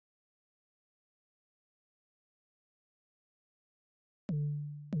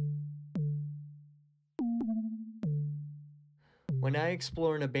When I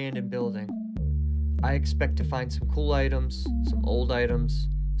explore an abandoned building, I expect to find some cool items, some old items,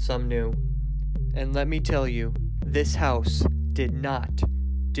 some new. And let me tell you, this house did not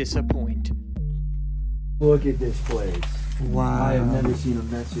disappoint. Look at this place. Wow. I have never seen a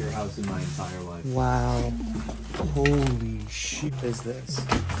messier house in my entire life. Wow. Holy shit is this?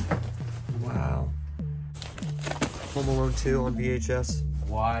 Wow. Home Alone 2 on VHS.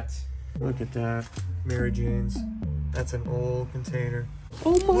 What? Look at that. Mary Jane's. That's an old container.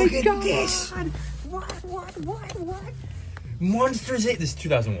 Oh my Look god! At this. What? Monsters Inc. This is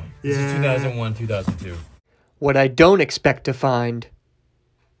 2001. This is 2001, 2002. What I don't expect to find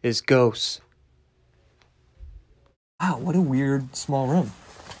is ghosts. Wow, what a weird small room.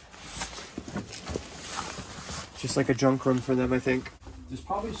 Just like a junk room for them, I think. There's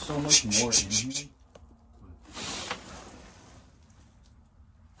probably so much more in here.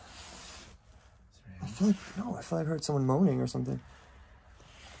 I feel like I heard someone moaning or something.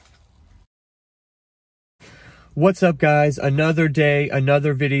 What's up, guys? Another day,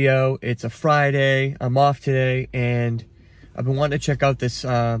 another video. It's a Friday. I'm off today, and I've been wanting to check out this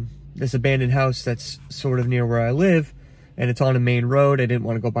this abandoned house that's sort of near where I live, and it's on a main road. I didn't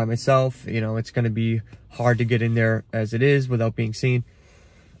want to go by myself. You know, it's going to be hard to get in there as it is without being seen.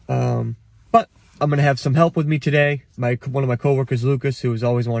 But I'm going to have some help with me today. One of my coworkers, Lucas, who has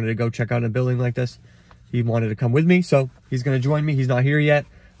always wanted to go check out a building like this, he wanted to come with me, so he's going to join me. He's not here yet.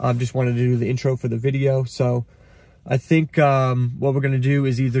 Just wanted to do the intro for the video. So I think what we're going to do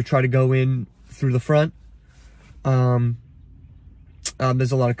is either try to go in through the front. There's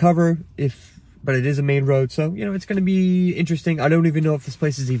a lot of cover, but it is a main road, so, you know, it's going to be interesting. I don't even know if this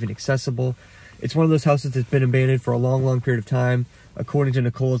place is even accessible. It's one of those houses that's been abandoned for a long, long period of time. According to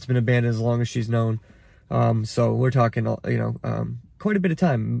Nicole, it's been abandoned as long as she's known. So we're talking, you know, quite a bit of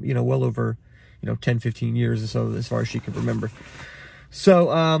time, you know, well over, 10, 15 years or so, as far as she can remember.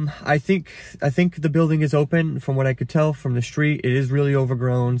 So, I think the building is open from what I could tell from the street. It is really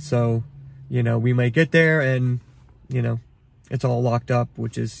overgrown. So, we might get there and, it's all locked up,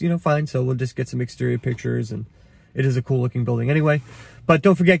 which is, fine. So we'll just get some exterior pictures, and it is a cool looking building anyway. But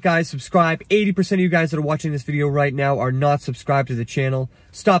don't forget, guys, subscribe. 80% of you guys that are watching this video right now are not subscribed to the channel.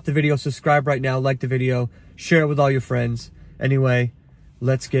 Stop the video, subscribe right now, like the video, share it with all your friends. Anyway,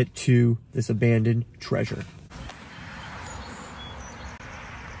 let's get to this abandoned treasure.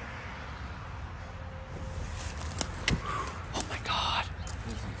 Oh my God.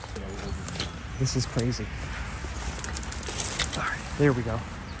 This is crazy. All right, there we go.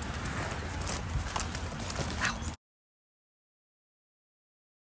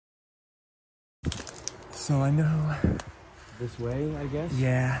 So I know. This way, I guess?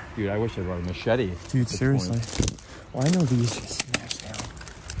 Yeah. Dude, I wish I brought a machete. Dude, seriously. Well, I know these just smash down.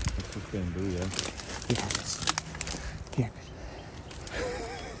 That's what's gonna do, yeah. Yeah, just. Here.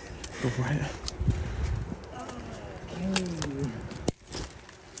 Go for it. Okay.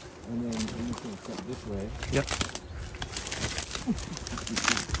 And then I'm just gonna cut this way. Yep.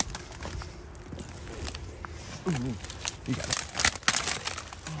 You got it.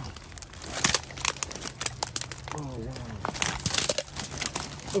 Oh, wow.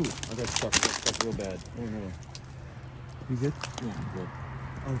 Oh, I got stuck real bad. Oh, no. You good? Yeah, I'm good.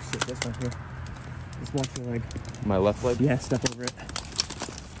 Oh, shit, that's not here. Just watch your leg. My left leg? Yeah, step over it.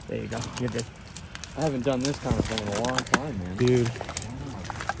 There you go. You're good. I haven't done this kind of thing in a long time, man. Dude.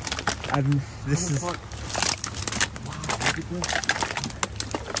 Wow. This is... Wow, look at this.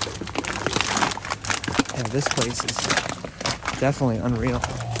 Yeah, this place is definitely unreal.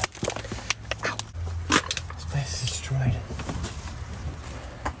 Ow. This place is destroyed.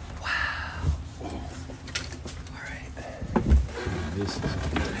 Wow. Alright. This is a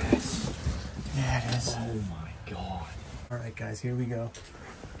mess. Yeah, it is. Oh my God. Alright, guys, here we go.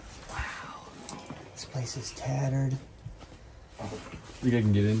 Wow. This place is tattered. Think I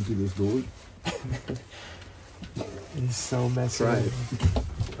can get in through this door? It is so messy. Try it.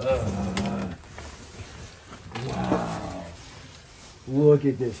 Wow. Look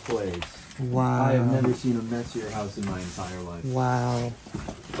at this place. Wow. I have never seen a messier house in my entire life. Wow.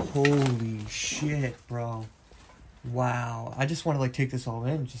 Holy shit, bro. Wow. I just want to, take this all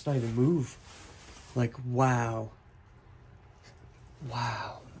in. Just not even move. Wow.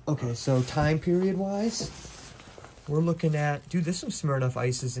 Wow. Okay, so time period-wise, we're looking at... Dude, there's some Smirnoff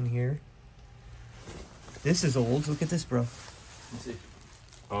Ices in here. This is old. Look at this, bro. Let's see.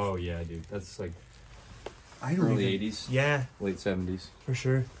 Oh, yeah, dude. That's Early 80s. Yeah. Late 70s. For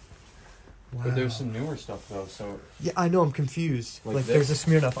sure. Wow. But there's some newer stuff, though, so... Yeah, I know. I'm confused. Like there's a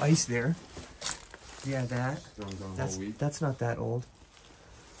Smirnoff Ice there. Yeah, that's not that old.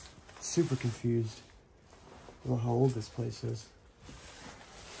 Super confused. I don't know how old this place is.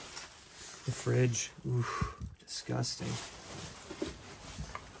 The fridge. Oof, disgusting.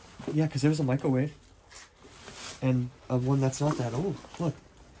 Yeah, because there's a microwave. And one that's not that old. Look.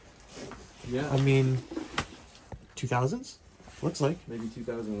 Yeah. I mean, 2000s? Looks like. Maybe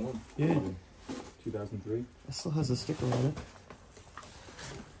 2001. Yeah. 2003. It still has a sticker on it.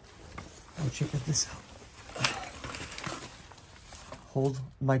 Oh, check this out. Hold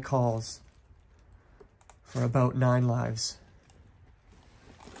my calls for about 9 lives.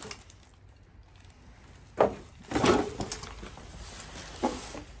 Wow,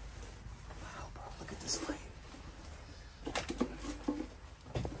 bro, look at this light.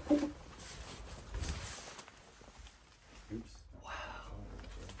 Oops. Wow.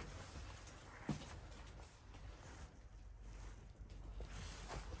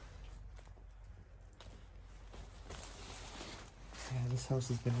 Yeah, this house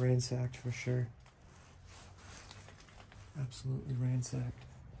has been ransacked for sure. Absolutely ransacked.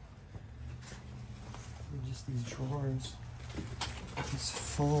 And just these drawers. It's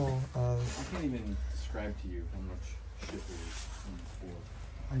full of... I can't even describe to you how much shit there is on the floor.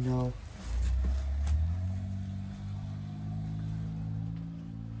 I know.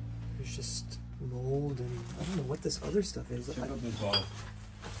 There's just mold and I don't know what this other stuff is. Check out this bottle.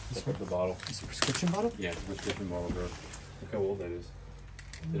 This Check out the bottle. It's a prescription bottle? Yeah, it's a prescription bottle, bro. Look how old that is.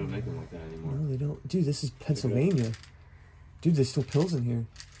 They don't make them like that anymore. No, they don't. Dude, this is Pennsylvania. Dude, there's still pills in here.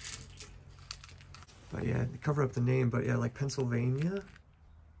 But yeah, they cover up the name, but yeah, like Pennsylvania?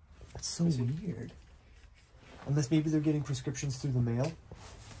 That's so weird. Unless maybe they're getting prescriptions through the mail.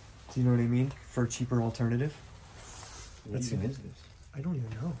 Do you know what I mean? For a cheaper alternative. What even is this? I don't even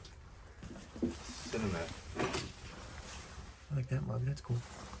know. Cinnamon. I like that mug, that's cool.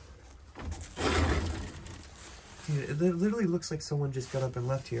 Dude, it literally looks like someone just got up and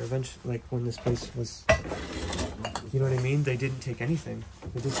left here. Eventually, like when this place was, you know what I mean? They didn't take anything.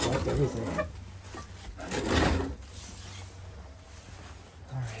 They just left everything.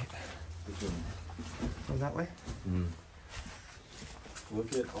 Alright. Go that way? Mm.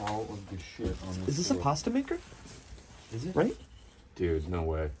 Look at all of the shit on this. Is this a pasta maker? Is it? Right? Dude, no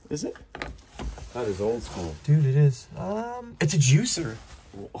way. Is it? That is old school. Dude, it is. It's a juicer.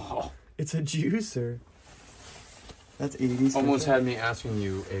 Oh. It's a juicer. That's 80s. Almost had me asking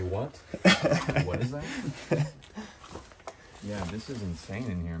you a what? What is that? Yeah, this is insane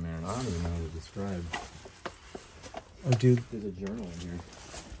in here, man. I don't even know how to describe. Oh, dude. There's a journal in here.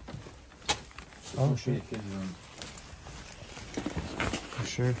 Oh, sure. Kids room. For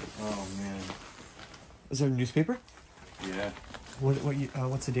sure. Oh man. Is there a newspaper? Yeah.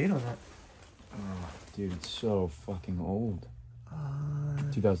 What's the date on that? Oh, dude, it's so fucking old.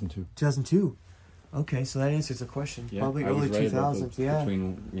 2002. 2002. Okay, so that answers the question. Yeah, Probably I was early right about 2000s. the- Yeah.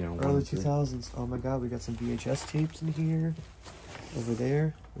 Between, you know, Early 1 and 2. 2000s. Oh my god, we got some VHS tapes in here. Over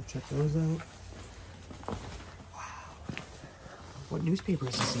there. We'll check those out. Wow. What newspaper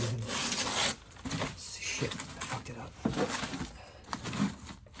is this even? Shit, I fucked it up.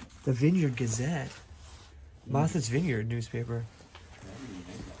 The Vineyard Gazette. Martha's Vineyard newspaper.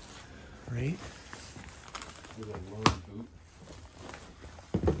 Right? With a loaded boot.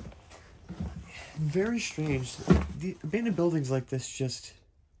 Very strange. The abandoned buildings like this just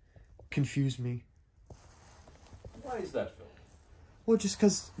confuse me. Why is that, Phil? Well, just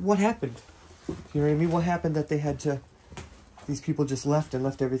because what happened? You know what I mean? What happened that they had to... These people just left and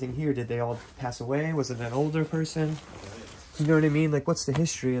left everything here. Did they all pass away? Was it an older person? You know what I mean? Like, what's the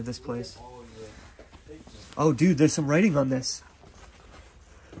history of this place? Oh, dude, there's some writing on this.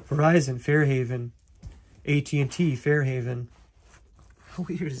 Verizon, Fairhaven. AT&T, Fairhaven. How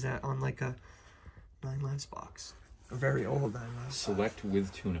weird is that on like a 9 Lives box? A very old 9 Lives. Select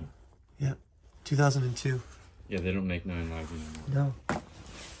with tuna. Yep. 2002. Yeah, they don't make 9 Lives anymore. No.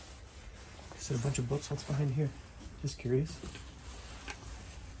 Is there a bunch of books? What's behind here? Just curious.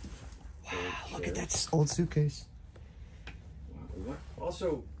 Wow, look at that old suitcase. What?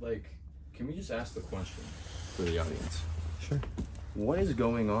 Also, like, can we just ask the question for the audience? Sure. What is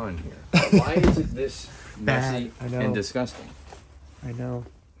going on here? Why is it this messy I know. and disgusting? I know.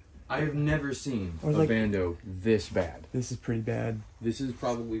 I have never seen Or a like- bando this bad. This is pretty bad. This is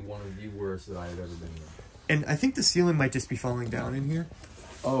probably one of the worst that I have ever been in. And I think the ceiling might just be falling down in here.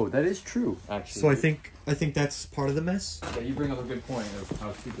 Oh, that is true, actually. So I think that's part of the mess. Yeah, you bring up a good point of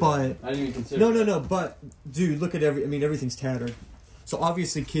how stupid. But- I didn't even consider. No. But dude, look at everything's tattered. So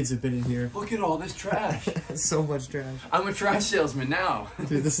obviously kids have been in here. Look at all this trash. So much trash. I'm a trash salesman now.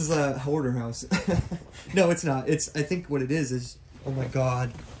 Dude, this is a hoarder house. No, it's not. I think what it is, oh my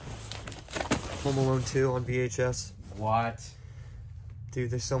god. Home Alone 2 on VHS. What? Dude,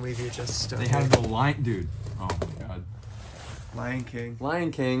 there's so many VHS stuff. They have the line, dude. Oh my god. Lion King.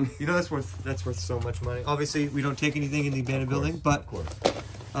 Lion King. You know, that's worth so much money. Obviously, we don't take anything in the abandoned building, but of course.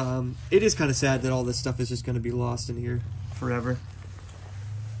 it is kind of sad that all this stuff is just going to be lost in here forever.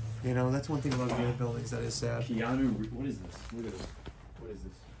 You know, that's one thing about abandoned buildings that is sad. Keanu, what is this? Look at this. What is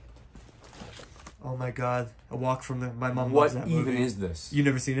this? Oh my God, A Walk from the... My mom What loves that movie. even is this? You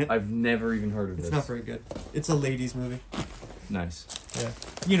never seen it? I've never even heard of this. It's not very good. It's a ladies movie. Nice. Yeah.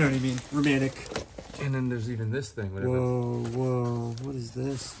 You know what I mean. Romantic. And then there's even this thing. Whatever. Whoa, whoa. What is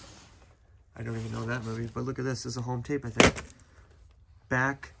this? I don't even know that movie, but look at this. This is a home tape, I think.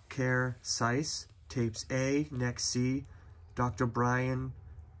 Back Care Sice, tapes A, next C, Dr. Brian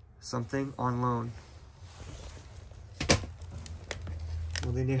something on loan.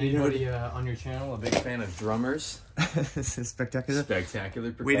 Well, they never... Anybody on your channel a big fan of drummers? This is spectacular.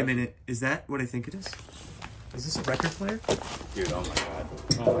 Spectacular percussion. Wait a minute. Is that what I think it is? Is this a record player? Dude, oh my God.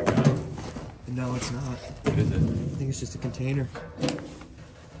 Oh my God. No, it's not. What is it? I think it's just a container.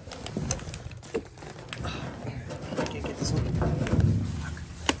 I can't get this one. Fuck.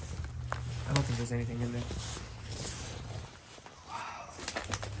 I don't think there's anything in there. Wow.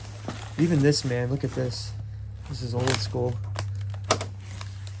 Even this, man, look at this. This is old school.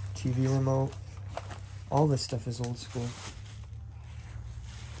 TV remote. All this stuff is old school.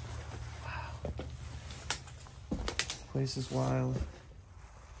 Wow. This place is wild.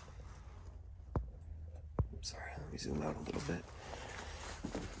 Sorry, let me zoom out a little bit.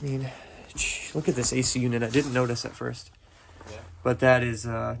 I mean, look at this AC unit. I didn't notice at first. Yeah. But that is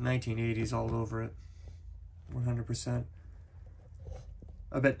 1980s all over it. 100%.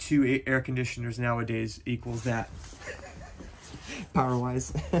 I bet 2 air conditioners nowadays equals that.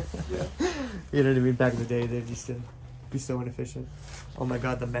 Power-wise. Yeah. You know what I mean? Back in the day, they used to be so inefficient. Oh my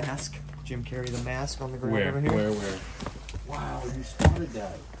God, the mask. Jim Carrey, the mask on the ground over here. Where? Wow, you spotted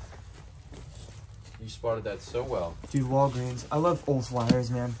that. You spotted that so well. Dude, Walgreens. I love old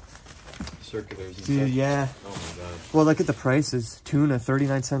flyers, man. Circulars and Dude, stuff. yeah. Oh my God. Well, look at the prices. Tuna,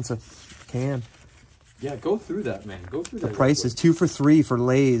 39 cents a can. Yeah, go through that, man. Go through that. The prices, 2 for $3 for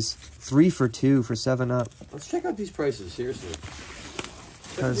Lay's, 3 for $2 for 7-Up. Let's check out these prices, seriously.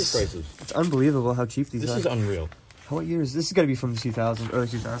 Check out these prices. It's unbelievable how cheap these are. This is unreal. What year is this? Is got to be from the 2000s, early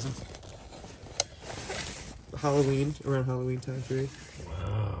 2000s. Halloween, around Halloween time period.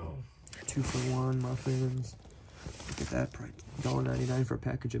 Wow. 2 for 1 muffins. Look at that price. $1.99 for a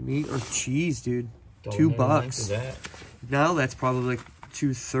package of meat or cheese, dude. $2. For that. Now that's probably like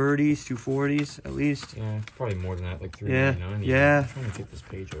 $2.30s, $2.40s at least. Yeah, probably more than that, like Yeah, $3.99. yeah. I'm trying to get this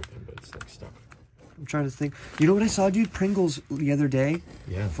page open, but it's like stuck. I'm trying to think. You know what I saw, dude? Pringles the other day.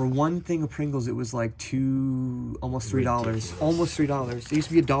 Yeah. For one thing of Pringles, it was like almost $3. Ridiculous. Almost $3. It used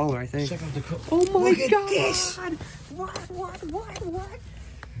to be $1, I think. Check out the Oh my Look at God! this. What?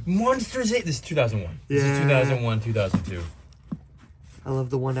 Monsters 8. This is 2001. This Yeah. is 2001, 2002. I love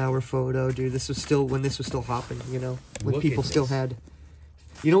the 1 hour photo, dude. This was still when this was still hopping, you know, when Look people at still this. had.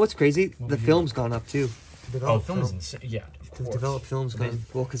 You know what's crazy? Over The here. film's gone up too. Oh, film is insane. Yeah, of The course. developed film's They- gone.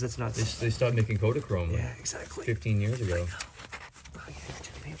 Well, because it's not. They started making Kodachrome Yeah, exactly. 15 years ago.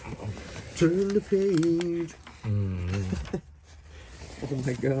 Turn the page. Mm. Oh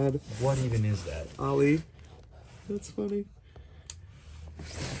my God. What even is that? Ollie. That's funny.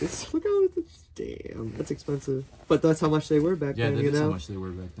 Look how damn, that's expensive. But that's how much they were back Yeah, then, that you is know? how much they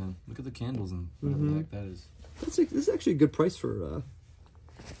were back then. Look at the candles and whatever the heck that is. This is actually a good price for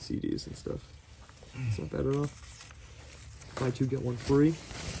CDs and stuff. It's not bad at all. Buy 2, get 1 free.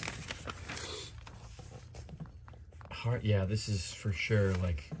 Yeah, this is for sure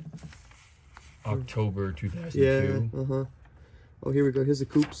like October 2002. Yeah, Oh, here we go. Here's the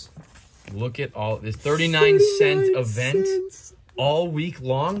coops. Look at all this 39-cent 39 event cents. all week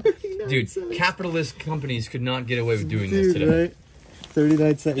long. 39 Dude, cents. capitalist companies could not get away with doing this today. Right?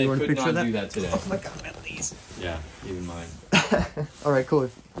 39 cents. They You want a could picture not of do that? that today. Oh my God, man, please. Yeah, even mine. All right, cool.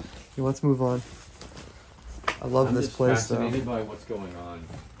 Okay, let's move on. I love I'm this just place, though. fascinated by what's going on.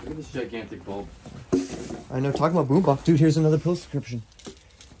 Look at this gigantic bulb. I know. Talking about boombox, dude. Here's another pill subscription.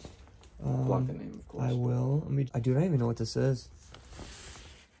 Block the name, of course. I will. I do not even know what this is.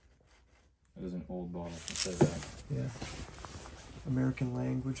 It is an old bottle. It says that. Yeah. American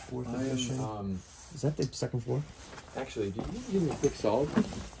language, 4th edition. Is that the second floor? Actually, do you give me a quick solid?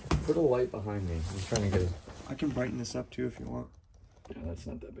 Put a light behind me. I'm trying to get it. I can brighten this up too if you want. Yeah, that's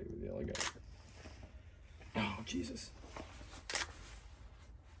not that big of a deal. I got it. Oh, Jesus.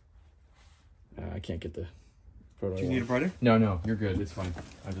 I can't get the photo. Do you need a brighter? No, you're good. It's fine.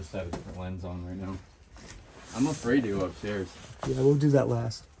 I just have a different lens on right now. I'm afraid to go upstairs. Yeah, we'll do that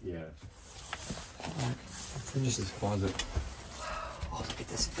last. Yeah. Alright. Just this closet. Oh, look at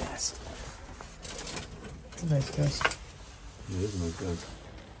this vest. It's a nice vest. Yeah, this makes sense.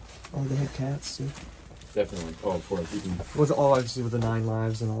 Oh, they had cats too. Definitely. Oh, of course. You can... With all obviously with the 9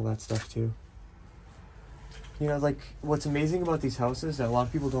 lives and all that stuff too. You know, like what's amazing about these houses that a lot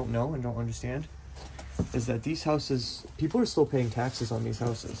of people don't know and don't understand is that these houses, people are still paying taxes on these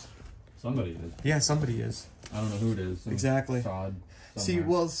houses. Somebody is. Yeah, somebody is. I don't know who it is. Exactly. Sod See,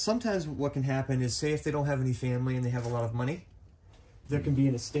 well, sometimes what can happen is, say if they don't have any family and they have a lot of money, there can be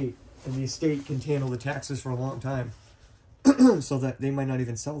an estate, and the estate can handle the taxes for a long time, so that they might not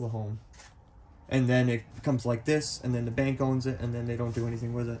even sell the home. And then it becomes like this, and then the bank owns it, and then they don't do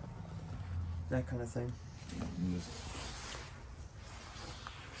anything with it. That kind of thing.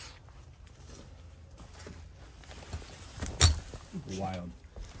 Wild.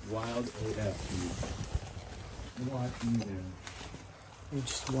 Wild AF, dude. What even? You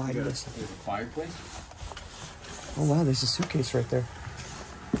just widen this. There's a fireplace? Oh wow, there's a suitcase right there.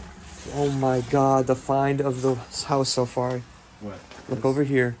 Oh my god, the find of the house so far. What? Look over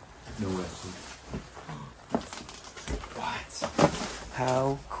here. No way. What?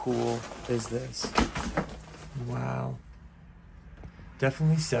 How cool is this? Wow.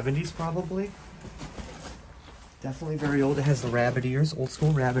 Definitely 70s probably. Definitely very old. It has the rabbit ears, old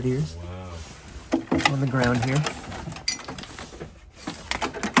school rabbit ears. Wow. On the ground here.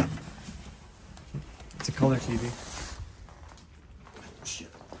 It's a color TV.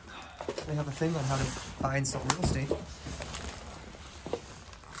 Shit. They have a thing on how to buy and sell real estate.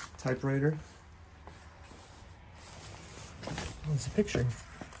 Typewriter. Oh, there's a picture.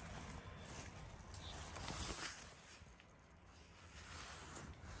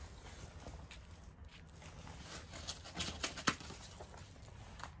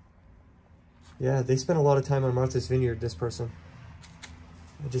 Yeah, they spent a lot of time on Martha's Vineyard, this person.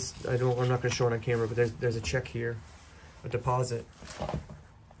 I'm not gonna show it on camera, but there's a check here, a deposit.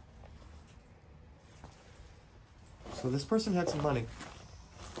 So this person had some money.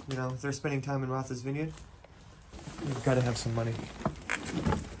 You know, if they're spending time in Martha's Vineyard, you've got to have some money.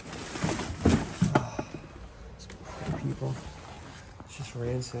 Oh, poor people. It's just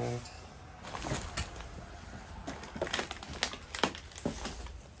ransacked.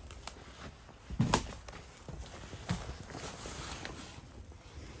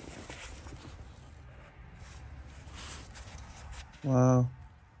 Wow.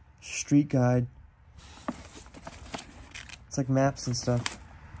 Street guide. It's like maps and stuff.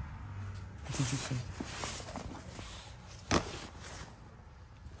 That's interesting.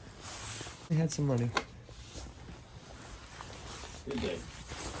 They had some money. Did they?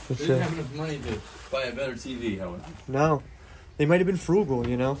 For They sure. didn't have enough money to buy a better TV, however. No. They might have been frugal,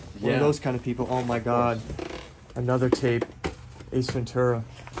 you know? One Yeah. of those kind of people. Oh my god. Another tape. Ace Ventura.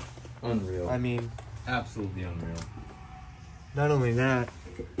 Unreal. I mean, Absolutely unreal. not only that,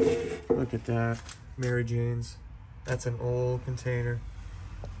 look at that. Mary Jane's. That's an old container.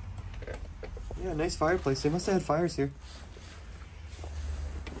 Yeah, nice fireplace. They must have had fires here.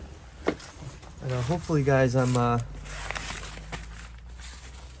 And hopefully, guys, I'm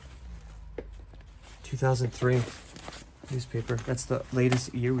 2003 newspaper. That's the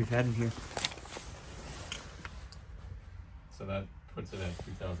latest year we've had in here. So that puts it at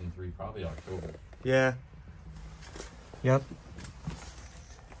 2003, probably October. Yeah. Yep.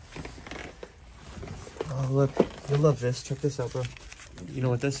 Oh, look. You'll love this. Check this out, bro. You know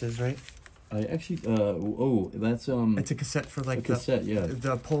what this is, right? I actually, that's, It's a cassette for, like, a cassette, yeah.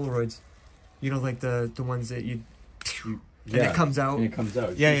 the Polaroids. You know, like the ones that you... Yeah. And it comes out. And it comes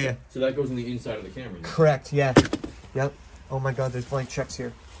out. Yeah, yeah. So that goes in the inside of the camera. Then. Correct, yeah. Yep. Oh my god, there's blank checks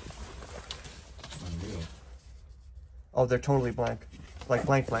here. Unreal. Oh, they're totally blank. Like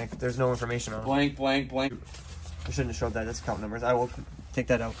blank, blank. There's no information on them. Blank, blank, blank. I shouldn't have showed that. That's account numbers. I will take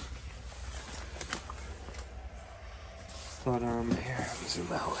that out. But, here, let me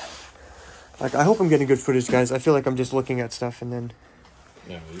zoom out. Like, I hope I'm getting good footage, guys. I feel like I'm just looking at stuff and then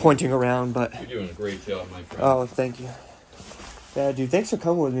Yeah, pointing around, but... You're doing a great job, my friend. Oh, thank you. Yeah, dude, thanks for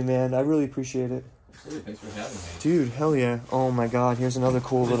coming with me, man. I really appreciate it. Hey, thanks for having me. Dude, hell yeah. Oh my god, here's another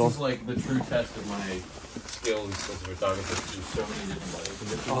cool This little... is like the true test of my skills as a photographer to do so many different lighting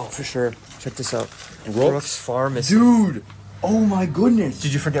conditions. Oh, for sure. Check this out. Brooks? Brooks Pharmacy. Dude! Oh my goodness!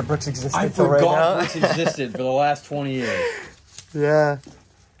 Did you forget Brooks existed I until right forgot now? Brooks existed for the last 20 years. Yeah.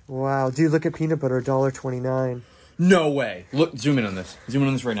 Wow. Dude, look at peanut butter, $1.29. No way. Look, zoom in on this. Zoom in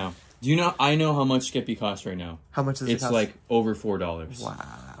on this right now. Do you know, I know how much Skippy costs right now. How much does it It's cost? like over $4.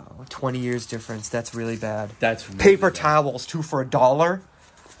 Wow. 20 years difference. That's really bad. That's really Paper bad. towels, 2 for $1.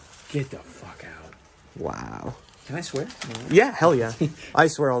 Get the fuck out. Wow. Can I swear? Yeah, hell yeah. I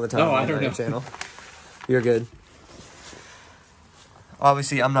swear all the time No, I on don't my know. channel. You're good.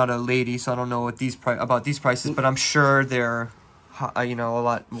 Obviously, I'm not a lady, so I don't know what about these prices, but I'm sure they're you know, a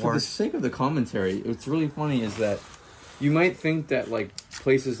lot For more. the sake of the commentary, what's really funny is that you might think that like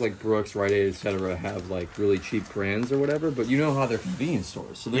places like Brooks, Rite Aid, etc. have like really cheap brands or whatever, but you know how they're convenience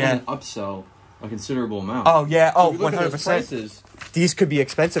stores, so they're gonna upsell a considerable amount. Oh yeah, so 100%. These could be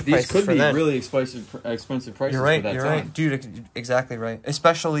expensive prices. These could be them. really expensive prices. You're right. For that You're time. right, dude. Exactly right.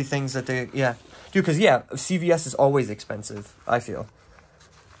 Especially things that they, dude. Because CVS is always expensive. I feel.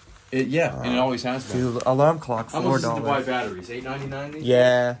 And it always has been. Dude, alarm clock, $4. How much is it to buy batteries? $8.99 these?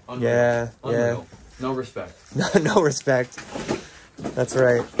 Yeah, Unreal. yeah. No respect. No respect. That's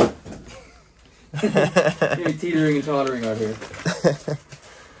right. You're teetering and tottering out here.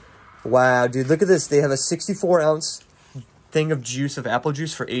 Wow, dude, look at this. They have a 64-ounce thing of juice, of apple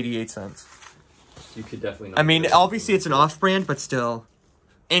juice, for 88 cents. You could definitely not. I mean, obviously it's an off-brand, but still,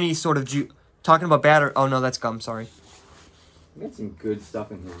 any sort of juice. Talking about batter. Oh, no, that's gum, sorry. You got some good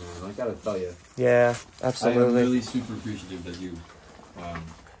stuff in here, man. I gotta tell you. Yeah, absolutely. I am really super appreciative that you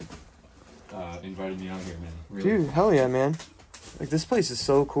invited me out here, man. Really. Dude, hell yeah, man. Like, this place is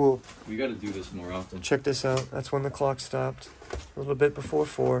so cool. We gotta do this more often. Check this out. That's when the clock stopped. A little bit before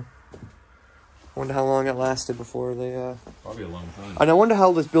 4. I wonder how long it lasted before they, Probably a long time. And I wonder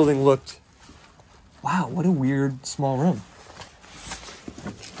how this building looked. Wow, what a weird small room.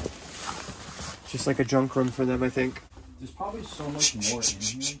 Just like a junk room for them, I think. There's probably so much more in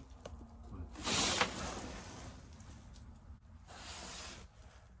here.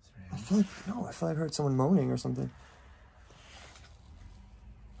 I feel like I heard someone moaning or something.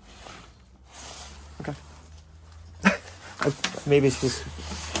 Okay. Maybe it's just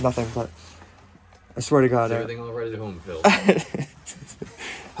nothing, but I swear to God. Is everything all right at home, Phil?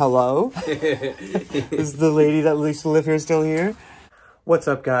 Hello? Is the lady that used to live here still here? What's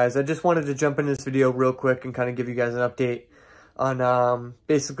up, guys? I just wanted to jump into this video real quick and kind of give you guys an update on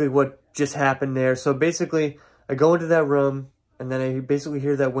basically what just happened there. So basically, I go into that room, and then I basically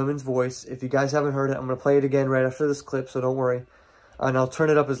hear that woman's voice. If you guys haven't heard it, I'm going to play it again right after this clip, so don't worry. And I'll turn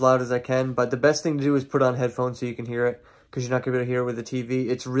it up as loud as I can, but the best thing to do is put on headphones so you can hear it, because you're not going to be able to hear it with the TV.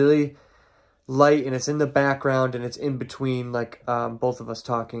 It's really light, and it's in the background, and it's in between, like, both of us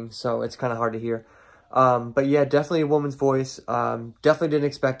talking, so it's kind of hard to hear. But yeah, definitely a woman's voice. Definitely didn't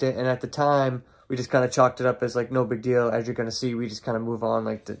expect it, and at the time, we just kind of chalked it up as, like, no big deal. As you're going to see, we just kind of move on,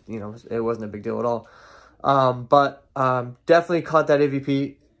 like, it wasn't a big deal at all. But definitely caught that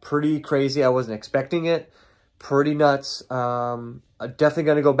EVP. Pretty crazy. I wasn't expecting it. Pretty nuts. I'm definitely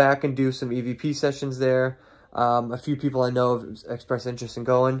going to go back and do some EVP sessions there. A few people I know have expressed interest in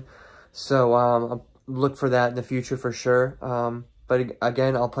going. So I'll look for that in the future for sure. But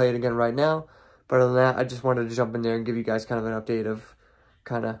again, I'll play it again right now. But other than that, I just wanted to jump in there and give you guys kind of an update of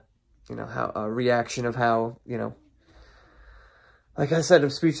kind of, how a reaction of how, like I said, I'm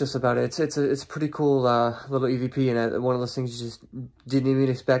speechless about it. It's a pretty cool little EVP, and one of those things you just didn't even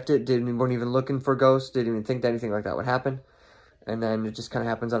expect it. Weren't even looking for ghosts. Didn't even think that anything like that would happen. And then it just kind of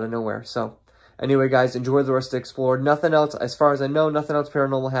happens out of nowhere. So anyway, guys, enjoy the rest of the Explore. Nothing else, as far as I know, nothing else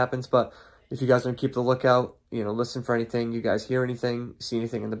paranormal happens. But if you guys want to keep the lookout, listen for anything, you guys hear anything, see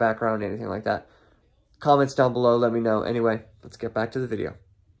anything in the background, anything like that, comments down below, let me know. Anyway, let's get back to the video.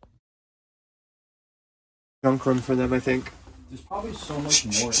 Junk room for them, I think. There's probably so much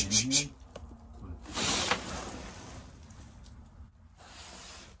more in here.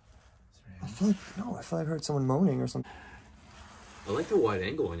 I feel like I heard someone moaning or something. I like the wide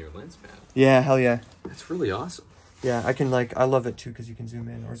angle on your lens, man. Yeah, hell yeah. That's really awesome. Yeah, I can I love it too because you can zoom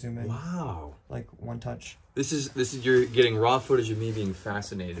in or zoom in. Wow. Like one touch. This is you're getting raw footage of me being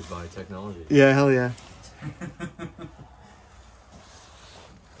fascinated by technology. Yeah, hell yeah.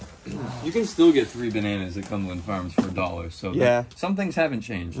 You can still get 3 bananas at Cumberland Farms for $1, so yeah, some things haven't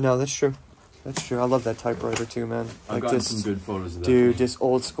changed. No, that's true. That's true. I love that typewriter too, man. I've gotten some good photos of that. Dude, just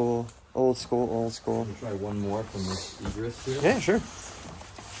old school. Old school, old school. Can try one more from this egress here? Yeah, sure.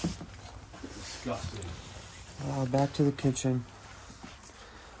 Disgusting. Back to the kitchen.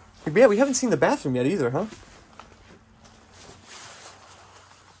 But yeah, we haven't seen the bathroom yet either, huh?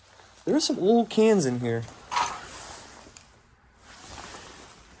 There are some old cans in here.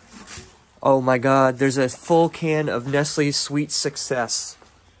 Oh my god, there's a full can of Nestle's Sweet Success.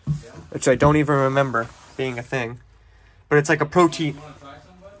 Yeah. Which I don't even remember being a thing. But it's like a protein... You wanna try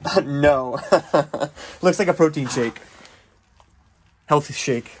some, bud? No. Looks like a protein shake. Healthy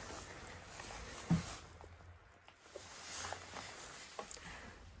shake.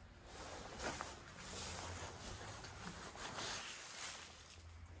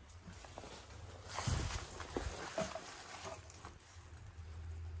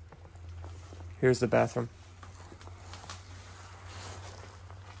 Here's the bathroom.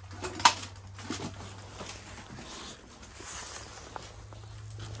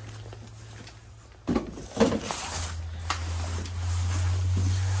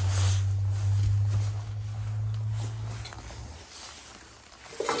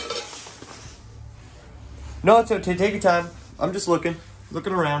 No, it's okay. Take your time. I'm just looking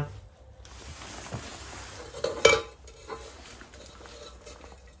around.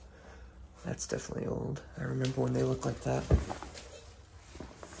 That's definitely old. I remember when they looked like that.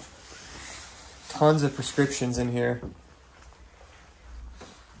 Tons of prescriptions in here.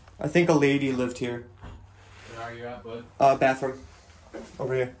 I think a lady lived here. Where are you at, bud? Bathroom.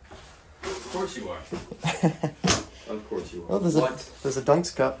 Over here. Of course you are. Of course you are. Oh, there's a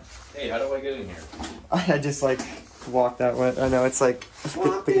Dunks cup. Hey, how do I get in here? I just like walk that way. I know, it's like...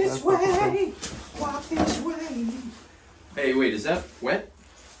 Walk this way. Walk this way. Hey, wait, is that wet?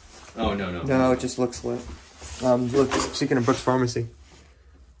 Oh, no. No, it just looks wet. Look, speaking of Brooks Pharmacy.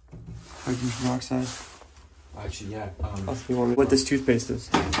 Hydrogen peroxide. Actually, yeah. What this toothpaste is.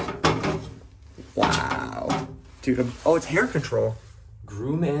 Wow. Dude, oh, it's hair control.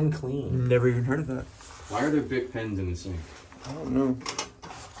 Groom and clean. Never even heard of that. Why are there big pens in the sink? I don't know.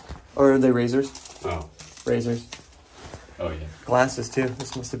 Or are they razors? Oh. Razors. Oh, yeah. Glasses, too.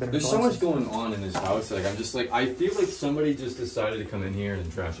 This must have been There's so much going on in this house. Like, I'm just like, I feel like somebody just decided to come in here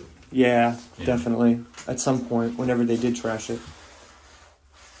and trash it. Yeah, definitely. At some point, whenever they did trash it.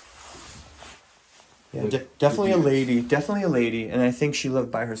 Yeah, definitely a lady. Definitely a lady. And I think she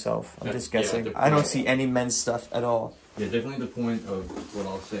lived by herself. I'm just guessing. Yeah, I don't see any men's stuff at all. Yeah, definitely the point of what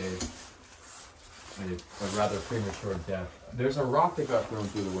I'll say, a rather premature death. There's a rock that got thrown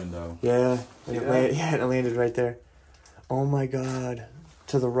through the window. Yeah, and it landed right there. Oh my god.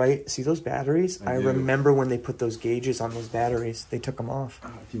 To the right, see those batteries? I remember when they put those gauges on those batteries. They took them off.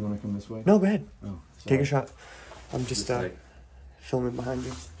 Do you want to come this way? No, go ahead. Oh, take a shot. I'm just like, filming behind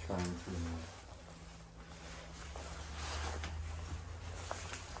you. Trying to...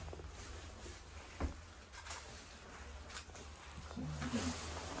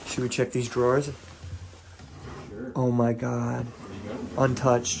 Should we check these drawers? Sure. Oh my god.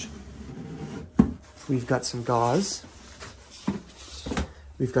 Untouched. We've got some gauze.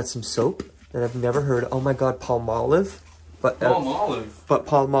 We've got some soap that I've never heard. Oh my god, Palmolive. But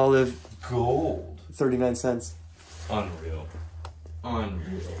Palmolive. Gold. 39 cents. Unreal.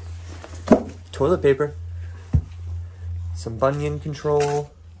 Toilet paper. Some bunion control.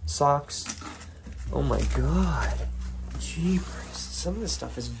 Socks. Oh my god. Jeepers. Some of this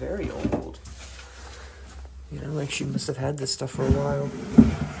stuff is very old. You know, like she must have had this stuff for a while.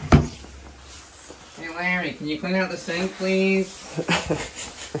 Hey Larry, can you clean out the sink, please?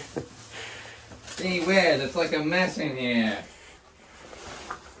 Gee whiz, it's like a mess in here.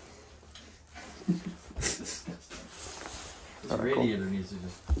 This radiator needs to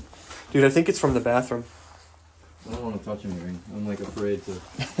just... Dude, I think it's from the bathroom. I don't want to touch anything. I'm like afraid to...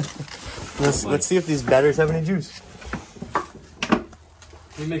 Let's see if these batteries have any juice.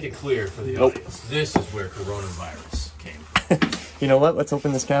 Let me make it clear for the audience. This is where coronavirus came from. You know what? Let's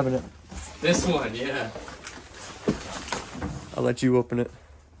open this cabinet. This one, yeah. I'll let you open it.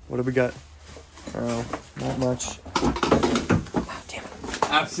 What do we got? Oh, not much. Oh, damn it.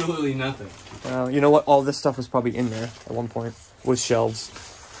 Absolutely nothing. You know what? All this stuff was probably in there at one point. Was shelves.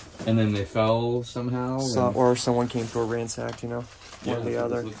 And then they fell somehow? Or someone came through a ransacked, you know? One or the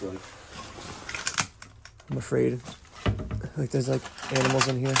other. Like. I'm afraid. Like there's like animals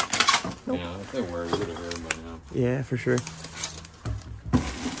in here. Nope. Yeah, if there were, we would have heard them by now. Yeah, for sure.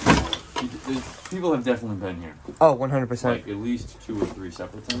 People have definitely been here. Oh, 100%. Like at least 2 or 3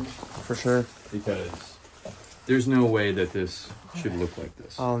 separate times. For sure. Because there's no way that this should look like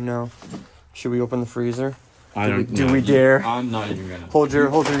this. Oh no. Should we open the freezer? Do we dare? I'm not even gonna. Hold your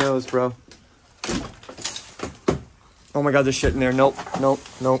nose, bro. Oh my god, there's shit in there. Nope.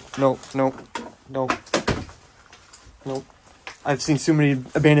 I've seen so many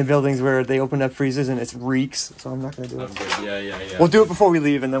abandoned buildings where they open up freezers and it reeks, so I'm not gonna do it. Yeah. We'll do it before we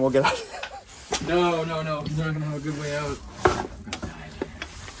leave and then we'll get out. No, because they're not gonna have a good way out. I'm gonna die.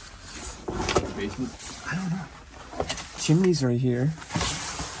 Basement? I don't know. Chimney's right here.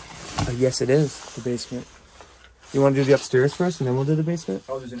 Yes, it is the basement. You want to do the upstairs first and then we'll do the basement?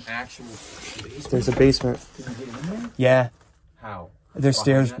 Oh, there's an actual basement? There's a basement. Can you get in there? Yeah. How? There's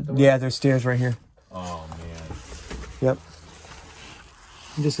stairs. Yeah, there's stairs right here. Oh, man. Yep.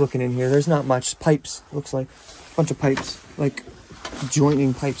 I'm just looking in here. There's not much. Pipes, looks like. A bunch of pipes. Like,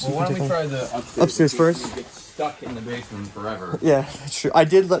 joining pipes. Well, why don't we try the upstairs first? We get stuck in the basement forever. Yeah, that's true. I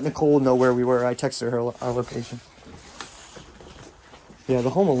did let Nicole know where we were. I texted her our location. Yeah,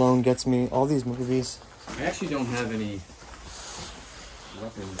 the Home Alone gets me. All these movies. I actually don't have any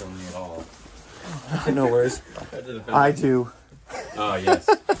weapons on me at all. No worries. I do. Oh, yes.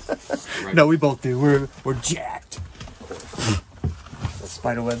 Right. No, we both do. We're jacked.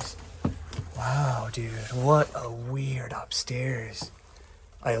 Spiderwebs. Wow, dude. What a weird upstairs.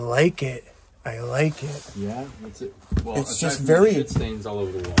 I like it. I like it. Yeah, that's it. Well, it's just from very... shit stains all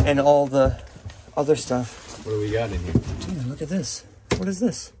over the wall. And all the other stuff. What do we got in here? Dude, look at this. What is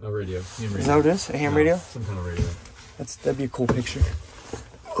this? A radio. Ham radio. Is that what it is? A ham radio? Some kind of radio. That'd be a cool picture.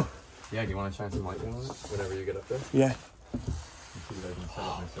 Yeah, do you want to shine some light down on it? Whenever you get up there? Yeah. See if I can set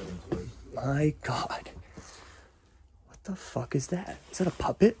up my settings first. My God. What the fuck is that? Is that a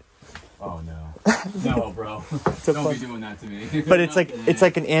puppet? Oh no. No, bro. Don't be doing that to me. But it's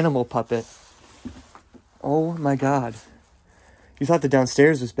like an animal puppet. Oh my God. You thought the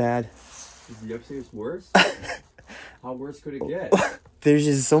downstairs was bad. Is the upstairs worse? How worse could it get? There's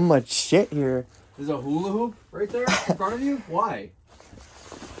just so much shit here. There's a hula hoop right there in front of you? Why?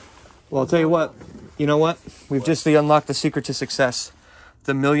 Well, I'll tell you what. You know what? We've just unlocked the secret to success.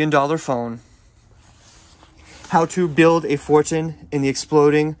 The $1 million phone. How to build a fortune in the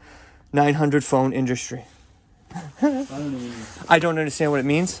exploding 900 phone industry. I don't understand what it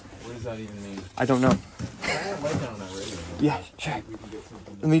means. What does that even mean? I don't know. I have light down on that radio. Yeah, sure.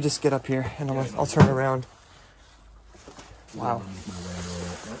 Let me just get up here and I'll turn around. Wow.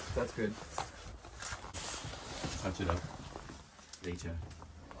 That's good. Touch it up. Later.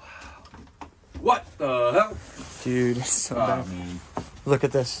 What the hell? Dude, it's so bad. Man. Look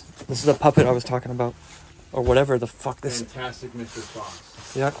at this. This is a puppet I was talking about. Or whatever the fuck this is. Fantastic Mr.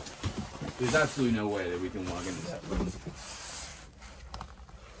 Fox. Yep. There's absolutely no way that we can walk into that room.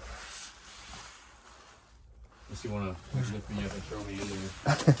 Unless you want to lift me up and throw me in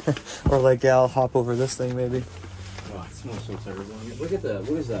there. Or like, yeah, I'll hop over this thing maybe. Oh, it smells so terrible. Look at that.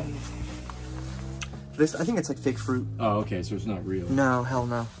 What is that? This, I think it's like fake fruit. Oh, okay, so it's not real. No, hell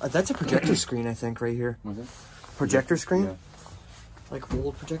no. That's a projector screen, I think, right here. What's it? Projector screen? Yeah. Like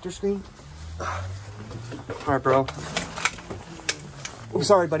old projector screen? Alright, bro. Oh,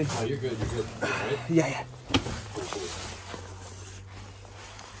 sorry, buddy. Oh, you're good, you're good. Right? Yeah, yeah.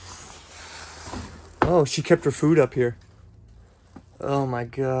 Oh, she kept her food up here. Oh my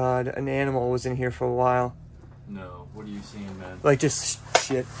God, an animal was in here for a while. No, what are you seeing, man? Like just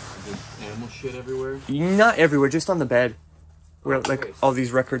shit. Is there animal shit everywhere? Not everywhere, just on the bed. Where Oh, like nice. all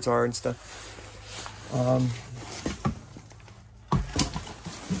these records are and stuff. Yeah,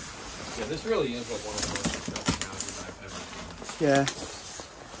 this really is like one of the most interesting houses I've ever seen. Yeah.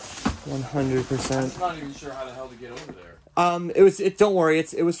 100%. I'm not even sure how the hell to get over there. Don't worry,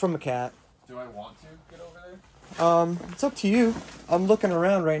 it was from a cat. Do I want to get over there? It's up to you. I'm looking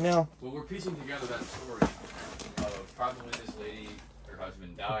around right now. Well, we're piecing together that story of probably this lady, her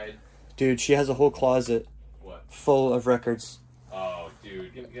husband died. Dude, she has a whole closet What? full of records. Oh,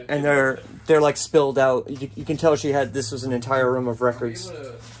 dude. And they're like spilled out. You can tell this was an entire room of records.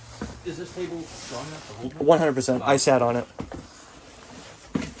 Is this table strong enough to hold? 100%. I sat on it.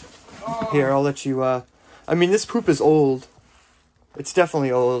 Here, I'll let you, I mean, this poop is old. It's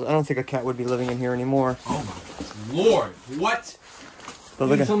definitely old. I don't think a cat would be living in here anymore. Oh my Lord. What? But You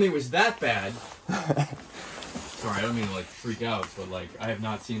look didn't at... tell me it was that bad. Sorry, I don't mean to like freak out, but like I have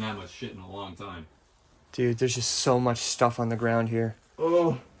not seen that much shit in a long time. Dude, there's just so much stuff on the ground here.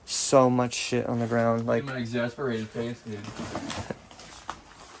 Oh. So much shit on the ground. Like, My exasperated face, dude.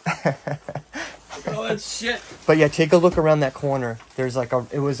 Look at all that shit. but yeah, take a look around that corner. There's like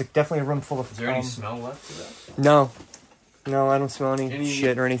it was definitely a room full of... Is there any smell left to that? No. No, I don't smell any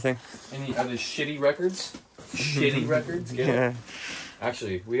shit or anything. Any other shitty records? Shitty records? Get Yeah. it?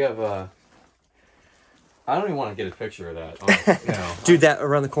 Actually, we have, I don't even want to get a picture of that. No. Dude, that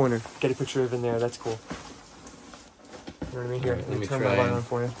around the corner. Get a picture of in there. That's cool. You know what I mean? Here, Let let me me turn try my light and- on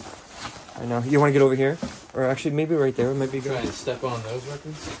for you. I know. You want to get over here? Or actually, maybe right there. It might be Try good. and step on those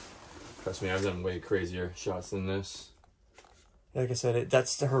records. Trust me, I've done way crazier shots than this. Like I said,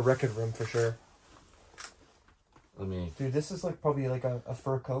 that's her record room for sure. Let me... Dude, this is like probably like a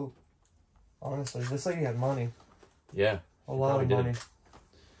fur coat. Honestly, this lady had money. Yeah. A lot of probably money. did.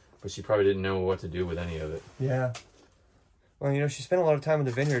 But she probably didn't know what to do with any of it. Yeah. Well, you know, she spent a lot of time in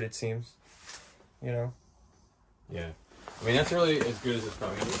the vineyard, it seems. You know? Yeah. I mean, that's really as good as it's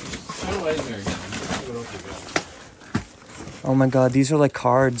probably going to be. I don't like it there again. What else you got? Oh my God, these are like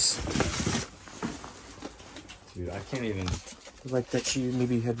cards. Dude, I can't even... Like that she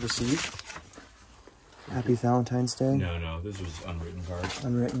maybe had received. Happy Valentine's Day. No, this was unwritten cards.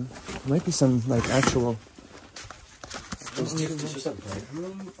 Unwritten. Might be some like actual... Is this a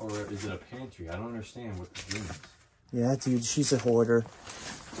bedroom or is it a pantry? I don't understand what the room is. Yeah, dude, she's a hoarder.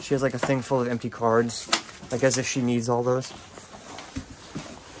 She has like a thing full of empty cards. Like as if she needs all those.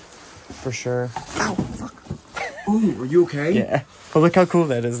 For sure. Ow, fuck. Ooh, are you okay? Yeah. But look how cool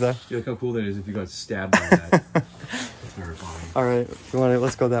that is though. You look how cool that is if you got stabbed by that. That's terrifying. Alright, if you want to,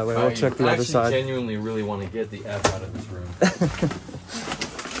 let's go that way. We'll check the other side. I genuinely really want to get the F out of this room.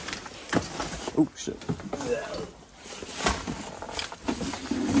 Oh, shit.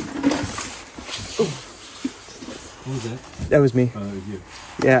 What was that? That was me. Oh, that was you.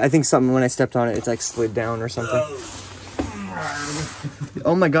 Yeah, I think something when I stepped on it, it's like slid down or something.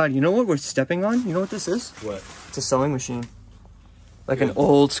 Oh my god, you know what we're stepping on? You know what this is? What? It's a sewing machine. Like Good. an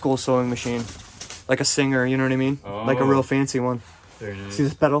old school sewing machine. Like a Singer, you know what I mean? Oh. Like a real fancy one. Very nice. See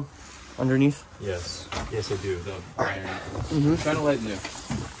this pedal underneath? Yes. Yes, I do. Alright. Try to lighten it.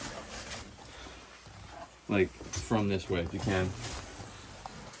 Like, from this way, if you can.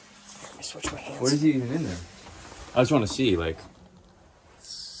 Let me switch my hands. What is he even in there? I just want to see, like...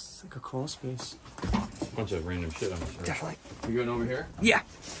 It's like a crawl space. A bunch of random shit, I'm sure. Definitely. You going over here? Yeah.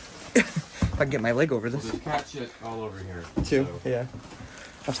 If I can get my leg over this. Well, there's cat shit all over here. Too? So. Yeah.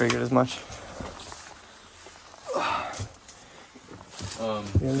 I figured as much.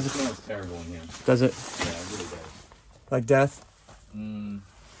 It smells terrible in here. Does it? Yeah, it really does. Like death? I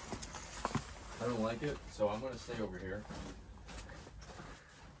don't like it, so I'm going to stay over here.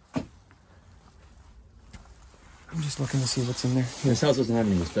 I'm just looking to see what's in there. Here. This house doesn't have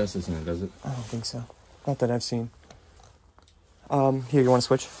any asbestos in it, does it? I don't think so. Not that I've seen. Here, you want to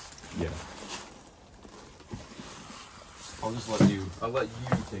switch? Yeah. I'll let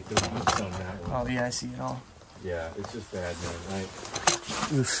you take the boots on that one. Oh, yeah, I see it all. Yeah, it's just bad, man.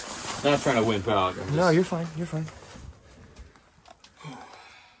 Oof. Not trying to wimp out. No, you're fine. You're fine.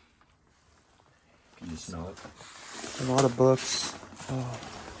 Can you smell it? A lot of books. Oh.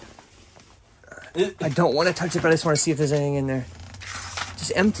 I don't want to touch it, but I just want to see if there's anything in there.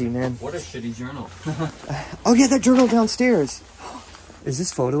 Just empty, man. What a shitty journal. Oh, yeah, that journal downstairs. Is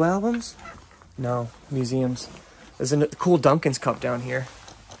this photo albums? No, museums. There's a cool Duncan's cup down here.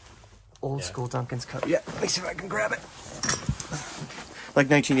 Old school Duncan's cup. Yeah, let me see if I can grab it. Like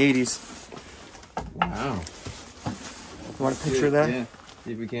 1980s. Wow. You want a picture of that? Yeah,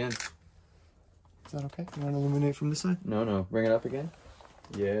 see if we can. Is that okay? You want to illuminate from this side? No. Bring it up again.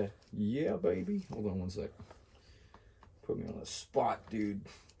 Yeah. Yeah, baby. Hold on one sec. Put me on the spot, dude.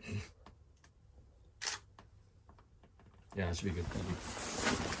 Yeah, that should be good. Thank you.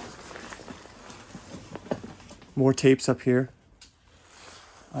 More tapes up here.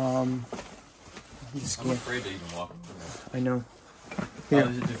 I'm afraid to even walk over there. I know. Here. Oh,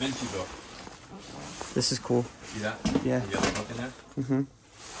 there's a Da Vinci book. This is cool. See that? Yeah. The other book in there? Mm-hmm.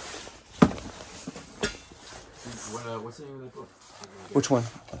 What's the name of that book? Which one?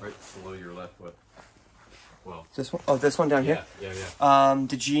 Right below your left foot. Well. This one? Oh, this one down here? Yeah.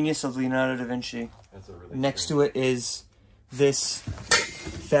 The Genius of Leonardo da Vinci. That's a really Next to it is this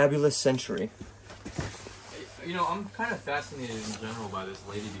Fabulous Century. You know, I'm kind of fascinated in general by this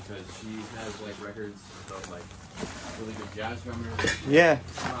lady because she has like records of like really good jazz drummers. Yeah.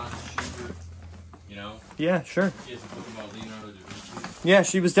 Schubert, you know? Yeah, sure. She has a book about Leonardo da Vinci. Yeah,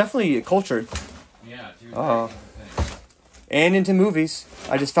 she was definitely cultured. Yeah, she was very and into movies.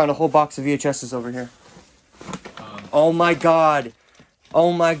 I just found a whole box of VHSs over here. Oh my god.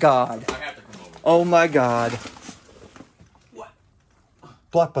 Oh my god. I have to come over. Oh my god. What?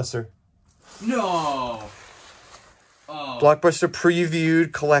 Blockbuster. No. Oh. Blockbuster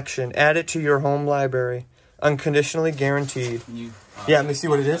previewed collection. Add it to your home library. Unconditionally guaranteed. Can you, yeah, let me see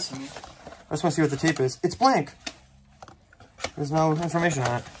what it is. I just want to see what the tape is. It's blank. There's no information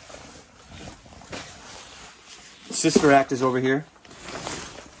on it. Sister Act is over here.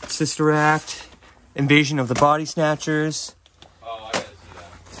 Sister Act. Invasion of the Body Snatchers. Oh, I gotta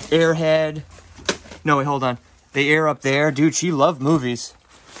see that. Airhead. No, wait, hold on. They air up there. Dude, she loved movies.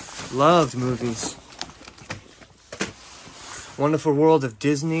 Loved movies. Wonderful World of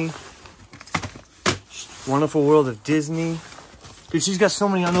Disney. Wonderful World of Disney. Dude, she's got so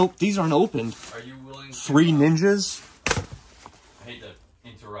many unopened. These aren't opened. Are you willing to... Three Ninjas. I hate to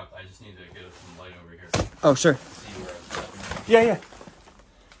interrupt. I just need to get some light over here. Oh, sure. See where I'm stepping. Yeah.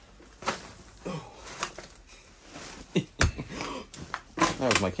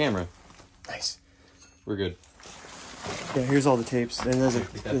 That was my camera. Nice. We're good. Yeah, here's all the tapes. And there's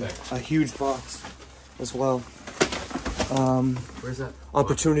a huge box as well. Where's that?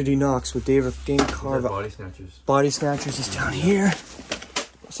 Opportunity Knocks with David Game Carver. Body Snatchers. Body Snatchers is down here.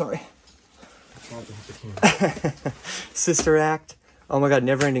 Sorry. Sister Act. Oh my god,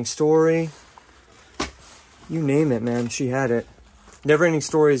 Neverending Story. You name it, man. She had it. Neverending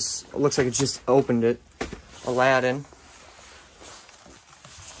Stories looks like it just opened it. Aladdin.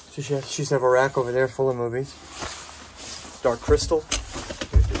 So she used to have a rack over there full of movies. Dark Crystal.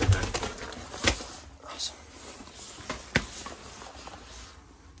 Awesome.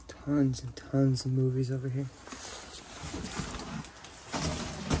 Tons and tons of movies over here.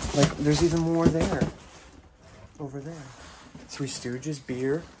 Like, there's even more there. Over there. Three Stooges,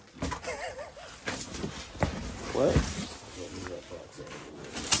 beer. What?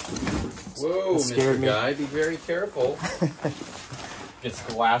 Whoa, scared Mr. me. Guy, be very careful. Gets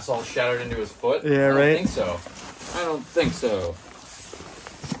glass all shattered into his foot. Yeah, right? I don't think so. I don't think so.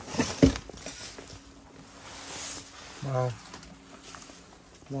 Wow.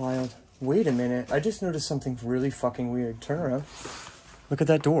 Wild. Wait a minute. I just noticed something really fucking weird. Turn around. Look at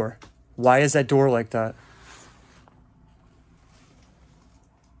that door. Why is that door like that?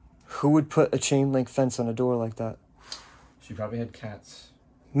 Who would put a chain link fence on a door like that? She probably had cats.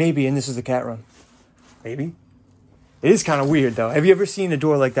 Maybe, and this is the cat room. Maybe. It is kind of weird, though. Have you ever seen a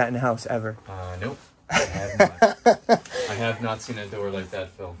door like that in a house, ever? Nope. I have not. I have not seen a door like that,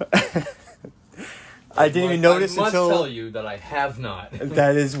 Phil. I didn't even notice until... I until... must tell you that I have not.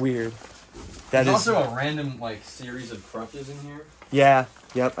 That is weird. There's also a random, like, series of crutches in here. Yeah.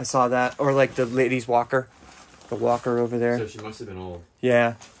 Yep, I saw that. Or, like, the lady's walker. The walker over there. So she must have been old.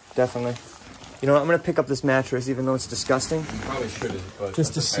 Yeah, definitely. You know what? I'm going to pick up this mattress, even though it's disgusting. You probably shouldn't, but...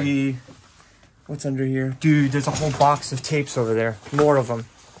 Just to okay. see what's under here. Dude, there's a whole box of tapes over there. More of them.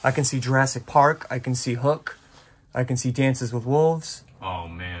 I can see Jurassic Park. I can see Hook. I can see Dances with Wolves. Oh,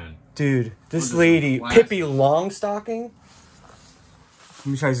 man. Dude, this lady, Pippi Longstocking. Let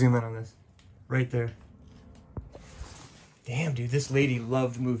me try to zoom in on this. Right there. Damn, dude, this lady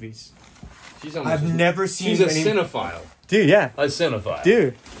loved movies. I've never seen She's a cinephile. Dude, yeah. A cinephile.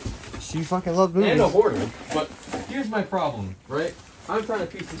 Dude, she fucking loved movies. And a hoarder. But here's my problem, right? I'm trying to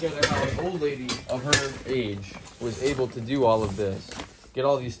piece together how an old lady of her age was able to do all of this. Get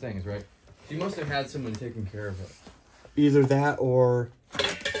all these things, right? She must have had someone taking care of her. Either that or...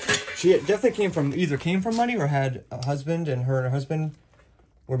 She definitely came from money or had a husband, and her husband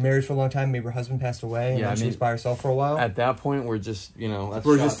were married for a long time. Maybe her husband passed away, and then she was by herself for a while. At that point, we're just, that's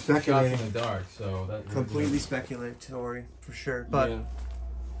we're just speculating in the dark. So that completely speculatory for sure. But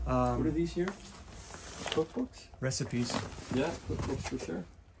yeah. What are these here? Cookbooks? Recipes. Yeah, cookbooks for sure.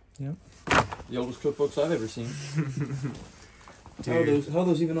 Yep. The oldest cookbooks I've ever seen. How are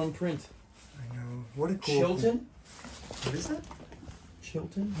those even on print? I know. What a cool Chilton? What is that?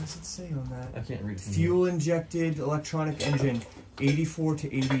 Chilton? What does it say on that? I can't read it. Fuel injected electronic engine, 84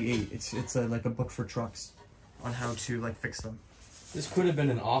 to 88. It's like a book for trucks on how to like fix them. This could have been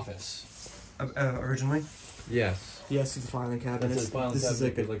an office. Originally? Yes. Yes, it's a filing cabinet. This is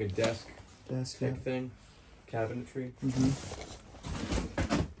like a desk type thing. Cabinetry. Mm-hmm.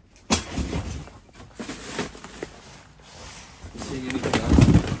 Seeing anything else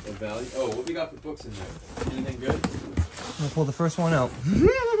of value? Oh, what we got for books in there? Anything good? I'll pull the first one out.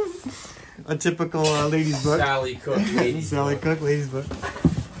 A typical ladies book. Sally Cook ladies Sally book. Cook ladies book.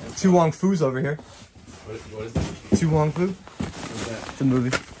 Tu Wong Fu's over here. What is that? Tu Wong Fu. What's that? It's a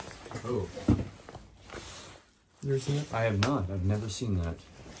movie. Oh. You ever seen it? I have not. I've never seen that.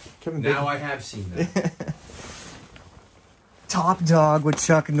 Kevin Now I have seen that. Top Dog with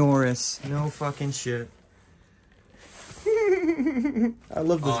Chuck Norris. No fucking shit. I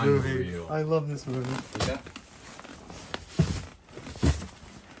love this movie. Unreal. I love this movie. Yeah.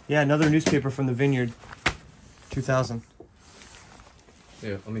 Yeah, another newspaper from the Vineyard. 2000.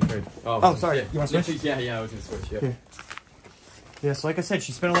 Yeah, let me trade. Oh, sorry. Yeah. You want to switch? Yeah, I was going to switch, yeah. Yeah, so like I said,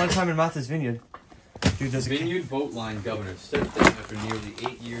 she spent a lot of time in Martha's Vineyard. Dude, there's Vineyard Boat Line governor stepped down after nearly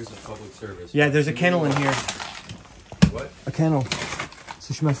 8 years of public service. Yeah, there's a kennel in here. What? A kennel.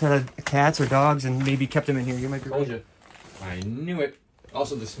 So she must have had cats or dogs and maybe kept them in here. You might be Told right. you. I knew it.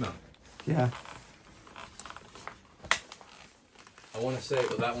 Also, the smell. Yeah. I want to say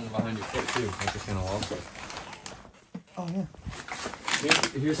that one behind your foot, too. That's a kennel also. Oh, yeah.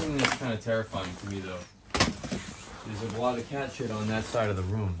 Here's something that's kind of terrifying to me, though. There's a lot of cat shit on that side of the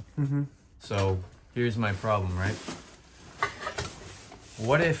room. Mm-hmm. So, here's my problem, right?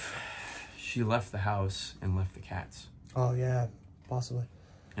 What if she left the house and left the cats? Oh, yeah. Possibly.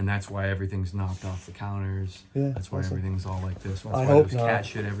 And that's why everything's knocked off the counters. Yeah. That's why everything's all like this. That's I why hope there's not. cat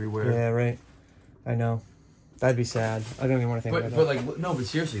shit everywhere. Yeah, right. I know. That'd be sad. I don't even want to think about But that. like, no, but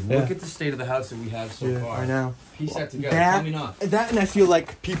seriously, look at the state of the house that we have so far. I know. Piece that together. Tell me not. That and I feel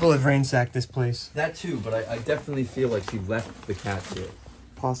like people have ransacked this place. That too, but I definitely feel like she left the cats here.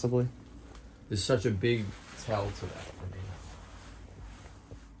 Possibly. There's such a big tell to that for me.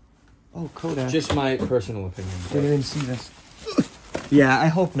 Oh, Kodak. Just my personal opinion. Didn't even see this. Yeah, I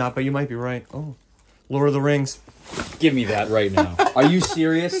hope not, but you might be right. Oh. Lord of the Rings. Give me that right now. Are you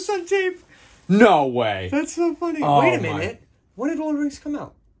serious? It's on tape. No way. That's so funny. Oh, wait a minute. When did Lord of the Rings come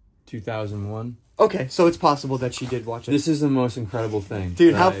out? 2001. Okay, so it's possible that she did watch it. This is the most incredible thing.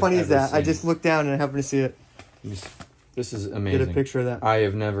 Dude, that how I've funny is ever that? I seen. just looked down and I happened to see it. This is amazing. Get a picture of that. I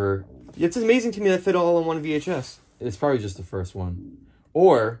have never... It's amazing to me that fit all on one VHS. It's probably just the first one.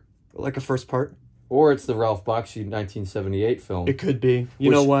 Or... Like a first part. Or it's the Ralph Bakshi 1978 film. It could be.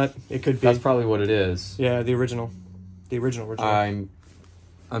 You know what? It could be. That's probably what it is. Yeah, the original. The original. I'm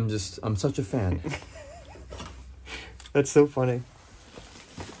such a fan. That's so funny.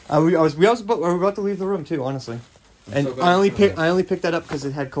 We were about to leave the room too, honestly. And so I only picked that up because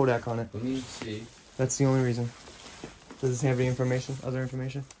it had Kodak on it. Let me see. That's the only reason. Does this have any information? Other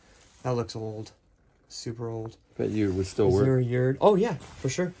information? That looks old. Super old. Bet you would still work. Is there a year? Oh yeah, for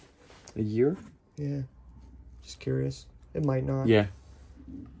sure. A year? Yeah. Just curious. It might not. Yeah.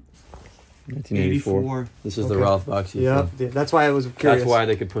 1984. This is the Ralph Bakshi film. Yeah, that's why I was curious. That's why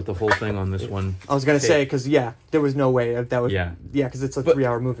they could put the whole thing on this one. I was gonna say because there was no way that would. Yeah. Yeah, because it's a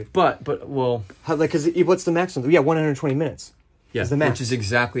 3-hour movie. But because what's the maximum? Yeah, 120 minutes. Yeah, is the max. Which is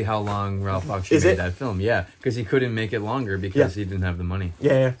exactly how long Ralph Bakshi made that film. Yeah, because he couldn't make it longer because he didn't have the money.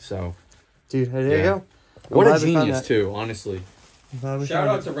 Yeah. So, dude, there you go. What a genius too, honestly. Shout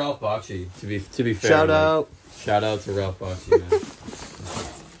out to Ralph Bakshi. To be fair. Shout out to Ralph Bakshi, man.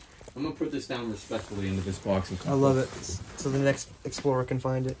 I'm gonna put this down respectfully into this box. I love it. So the next explorer can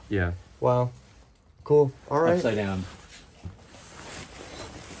find it. Yeah. Wow. Cool. All right. Upside down.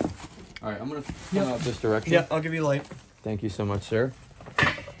 All right, I'm gonna come out this direction. Yeah, I'll give you light. Thank you so much, sir.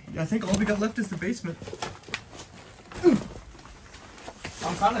 I think all we got left is the basement.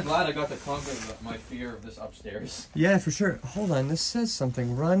 I'm kind of glad I got to conquer my fear of this upstairs. Yeah, for sure. Hold on, this says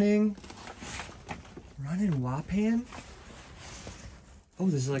something. Running Wapan? Oh,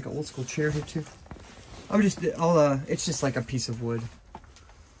 there's like an old school chair here too. It's just like a piece of wood.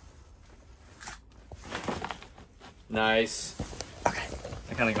 Nice. Okay.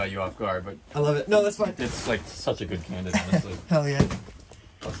 I kind of got you off guard, but I love it. No, that's fine. It's like such a good candid, honestly. Hell yeah.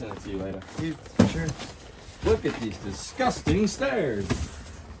 I'll send it to you later. Dude, for sure. Look at these disgusting stairs.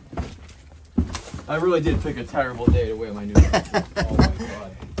 I really did pick a terrible day to wear my new outfit. Oh my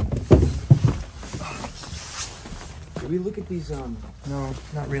god. Did we look at these? No,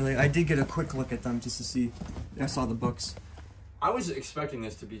 not really. I did get a quick look at them just to see. I saw the books. I was expecting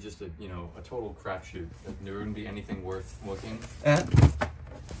this to be just a total crapshoot. That there wouldn't be anything worth looking.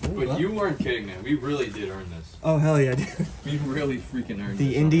 But you weren't kidding, man. We really did earn this. Oh hell yeah, dude. We really freaking earned this.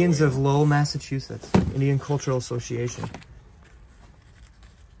 The Indians of Lowell, Massachusetts. Indian Cultural Association.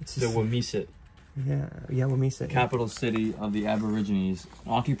 The Wamisit. Yeah, Wamisit. Capital city of the Aborigines,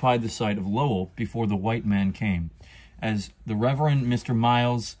 occupied the site of Lowell before the white man came. As the Reverend Mr.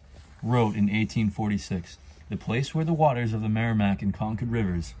 Miles wrote in 1846, the place where the waters of the Merrimack and Concord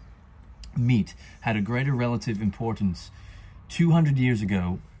rivers meet had a greater relative importance 200 years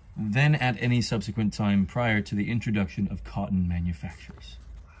ago than at any subsequent time prior to the introduction of cotton manufacturers.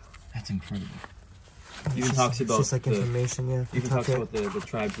 That's incredible. Even talks about just like information, yeah. Even talks about the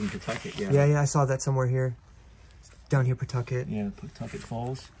tribes in Pawtucket, yeah. Yeah, I saw that somewhere here. Down here, Pawtucket. Yeah, Pawtucket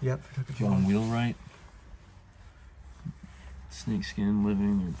Falls. Yep, Pawtucket John Falls. Wheelwright. Snakeskin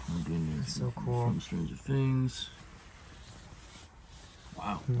living. So cool. From Stranger Things.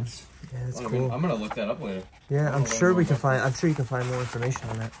 Wow, that's cool. I'm gonna look that up later. Yeah, I'm sure you can find more information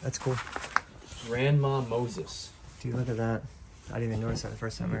on that. That's cool. Grandma Moses. Dude, look at that. I didn't even notice that the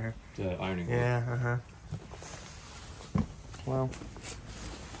first time we were here. The ironing board. Yeah, Wow.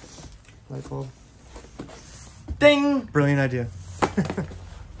 Light bulb. Ding! Brilliant idea.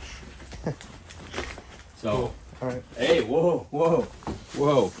 So, cool. All right. Hey, whoa.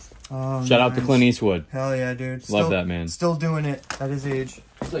 Oh, shout out to Clint Eastwood. Hell yeah, dude. Love that man. Still doing it at his age.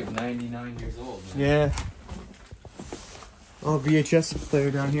 He's like 99 years old, man. Yeah. Oh, VHS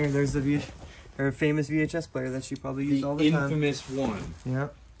player down here. There's her famous VHS player that she probably used all the time. The infamous one. Yeah.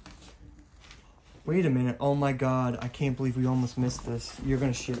 Wait a minute. Oh my god. I can't believe we almost missed this. You're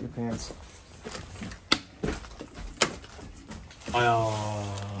gonna shit your pants.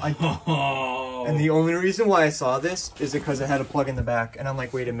 And the only reason why I saw this is because it had a plug in the back. And I'm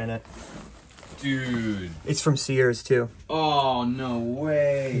like, wait a minute. Dude. It's from Sears, too. Oh, no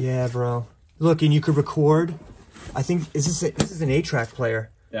way. Yeah, bro. Look, and you could record. I think, this is an 8-track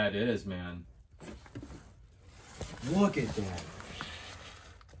player. That is, man. Look at that.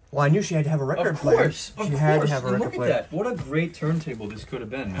 Well, I knew she had to have a record player. Of course. She had to have a record player. Look at that. What a great turntable this could have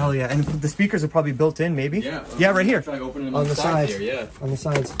been, man. Hell yeah. And the speakers are probably built in, maybe? Yeah. Yeah, right here. Try opening them on the sides. Here, yeah. On the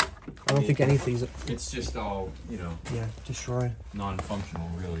sides. I don't think any of these... It's just all, Yeah, destroyed. Non-functional,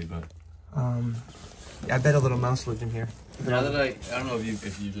 really, but... I bet a little mouse lived in here. Now that I don't know if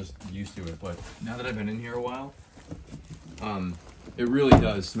you're just used to it, but now that I've been in here a while, it really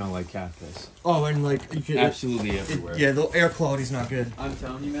does smell like cat piss. Oh, and like... Absolutely everywhere. Yeah, the air quality's not good. I'm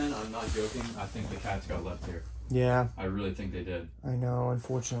telling you, man, I'm not joking. I think the cats got left here. Yeah. I really think they did. I know,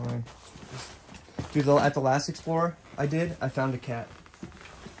 unfortunately. Dude, at the last Explorer I found a cat.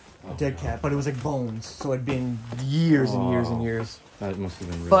 dead cat, but it was like bones, so it'd been years and years and years. That must have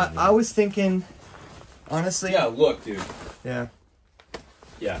been really But good. I was thinking, honestly... Yeah, look, dude. Yeah.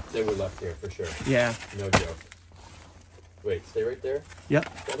 Yeah, they were left here for sure. Yeah. No joke. Wait, stay right there.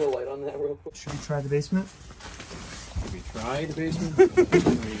 Yep. Got a light on that real quick. Should we try the basement? Should we try the basement?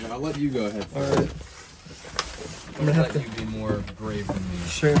 I'll let you go ahead first. Alright. I'm gonna let you be more brave than me.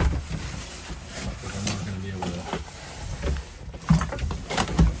 Sure. Because I'm not gonna be able to.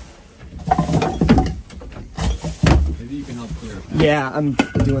 Maybe you can help clear it. Yeah, I'm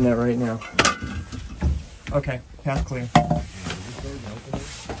doing that right now. Okay, path clear. Go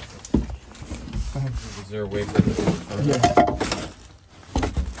ahead. Is there a way for it to go further? Yeah.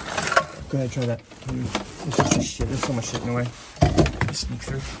 Go ahead, try that. There's just this shit. There's so much shit in the way. Just sneak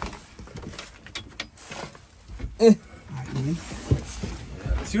through. Alright, you in?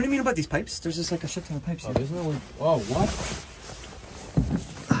 See what I mean about these pipes? There's just like a shit ton of pipes Oh, here. there's no one. Oh, what?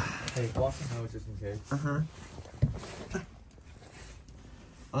 Hey, walk the house just in case.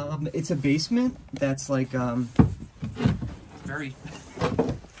 It's a basement that's like, very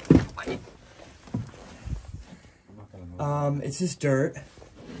white. It's just dirt.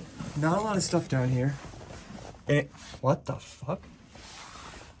 Not a lot of stuff down here. What the fuck?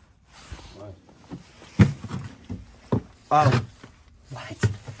 What? Oh. What?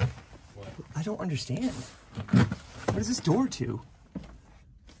 I don't understand. What is this door to?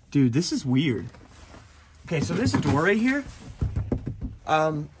 Dude, this is weird. Okay, so there's a door right here.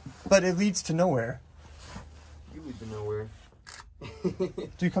 But it leads to nowhere. You lead to nowhere.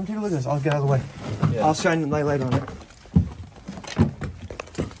 Dude, come take a look at this. I'll get out of the way. Yeah. I'll shine my light on it.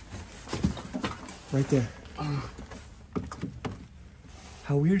 Right there.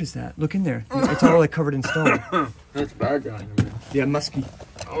 How weird is that? Look in there. It's all like covered in stone. That's bad down here, man. Yeah, musky.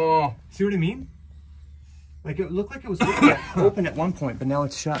 Oh. See what I mean? Like it looked like it was open at one point, but now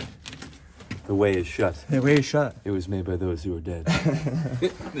it's shut. The way is shut. The way is shut. It was made by those who are dead.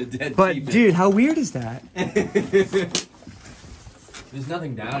 The dead. But dude, how weird is that? There's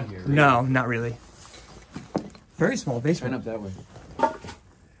nothing down here. Right? No, not really. Very small Turn basement. up that way.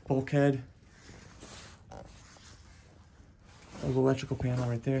 Bulkhead. A little electrical panel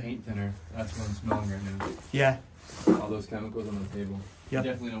right there. Paint thinner. That's what I'm smelling right now. Yeah. All those chemicals on the table. Yep.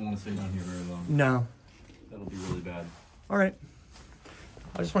 You definitely don't want to stay down here very long. No. That'll be really bad. All right.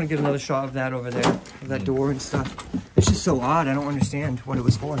 I just want to get another shot of that over there, of that door and stuff. It's just so odd. I don't understand what it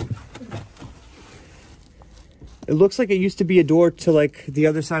was for. It looks like it used to be a door to like the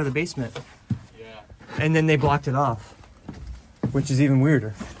other side of the basement. Yeah. And then they blocked it off, which is even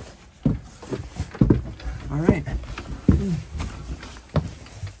weirder. All right. Is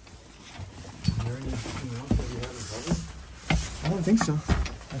there anything else that we haven't covered? I don't think so.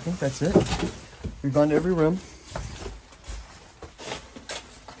 I think that's it. We've gone to every room.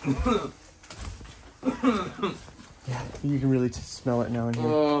 Yeah, you can really smell it now in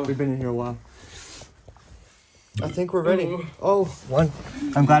here. We've been in here a while. I think we're ready. Oh, one.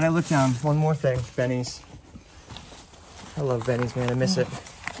 I'm glad I looked down. One more thing. Benny's. I love Benny's, man. I miss it.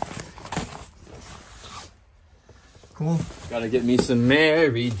 Cool. Gotta get me some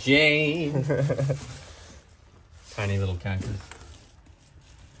Mary Jane. Tiny little cactus.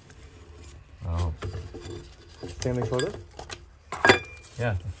 Oh. Family photo?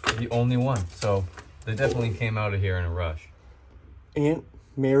 Yeah, the only one. So they definitely came out of here in a rush. Aunt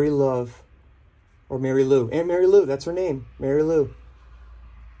Mary Love. Or Mary Lou. Aunt Mary Lou. That's her name. Mary Lou.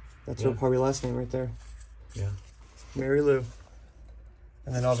 That's her probably last name right there. Yeah. Mary Lou.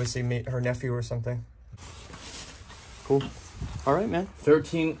 And then obviously her nephew or something. Cool. All right, man.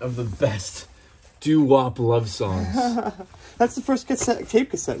 13 of the best doo-wop love songs. That's the first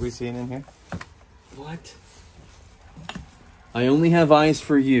tape cassette we've seen in here. What? I only have eyes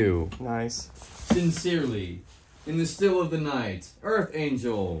for you. Nice. Sincerely. In the still of the night. Earth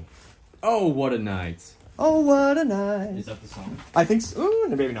Angel. Oh, what a night. Oh, what a night. Is that the song? I think so. Ooh,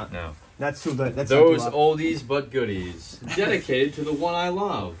 no, maybe not. No. That's too good. That's Those oldies but goodies. Dedicated to the one I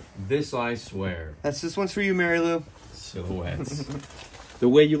love. This I swear. This one's for you, Mary Lou. Silhouettes. The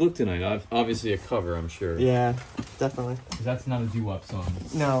way you look tonight. Obviously a cover, I'm sure. Yeah, definitely. 'Cause that's not a doo-wop song.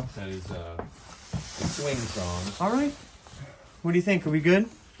 No. That is a swing song. All right. What do you think? Are we good?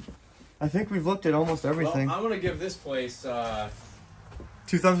 I think we've looked at almost everything. Well, I'm going to give this place 2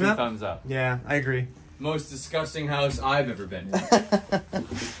 thumbs 2 up? thumbs up. Yeah, I agree. Most disgusting house I've ever been in.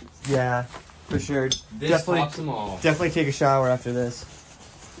 Yeah, for sure. This tops them all. Definitely take a shower after this.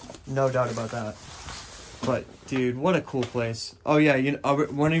 No doubt about that. But, dude, what a cool place. Oh, yeah,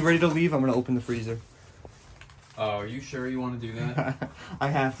 when are you ready to leave? I'm going to open the freezer. Oh, are you sure you want to do that? I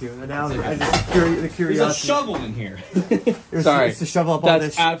have to. And now the curiosity. There's a shovel in here. Sorry. It's to shovel up all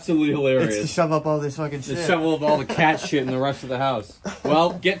this. That's absolutely hilarious. It's to shove up all this fucking shit. To shovel up all the cat shit in the rest of the house.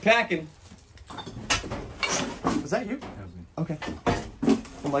 Well, get packing. Was that you? That was me. Okay.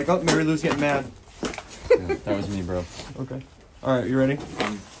 I'm like, oh, Mary Lou's getting mad. Yeah, that was me, bro. Okay. All right, you ready?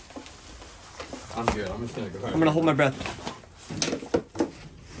 I'm good. I'm just gonna go. I'm gonna hold my breath.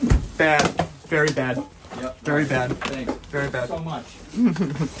 Bad. Very bad. Yep. Very bad. Thanks. Very bad. So much.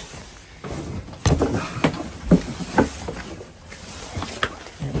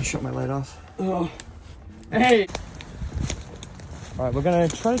 Let me shut my light off. Oh. Hey. All right, we're gonna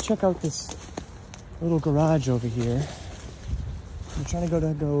try to check out this little garage over here. I'm trying to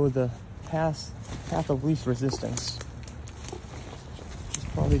go the path of least resistance. It's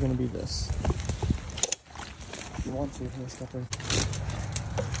probably gonna be this. If you want to, here, step right.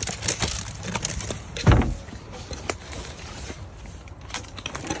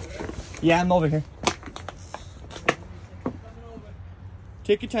 Yeah, I'm over here.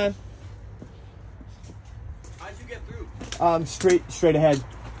 Take your time. How'd you get through? Straight ahead.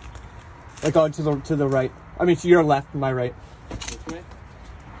 Like on to the right. I mean, to your left, my right. Which way?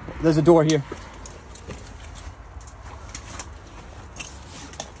 There's a door here.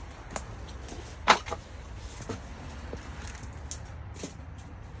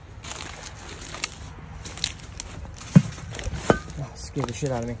 Oh, scared the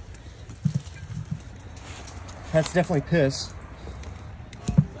shit out of me. That's definitely piss.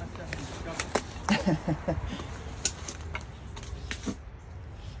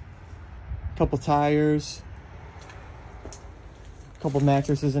 Couple tires. Couple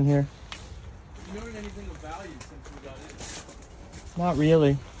mattresses in here. Have you noted anything of value since we got in? Not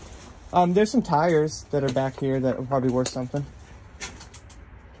really. There's some tires that are back here that are probably worth something.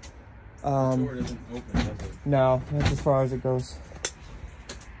 The door doesn't open, does it? No, that's as far as it goes.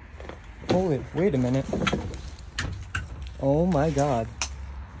 Holy, wait a minute. Oh my God.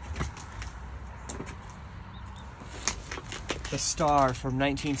 The Star from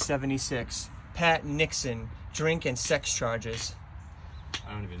 1976. Pat Nixon, drink and sex charges.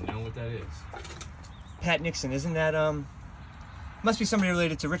 I don't even know what that is. Pat Nixon, isn't that, must be somebody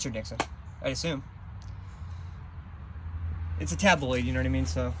related to Richard Nixon, I assume. It's a tabloid, you know what I mean,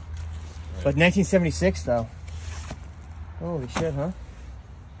 so. Right. But 1976, though. Holy shit, huh?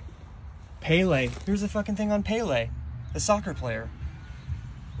 Pele. Here's a fucking thing on Pele, the soccer player.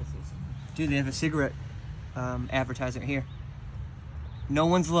 What's this? Dude, they have a cigarette advertisement here. No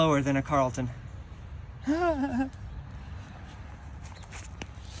one's lower than a Carlton.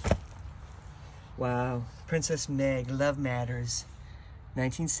 Wow. Princess Meg, Love Matters,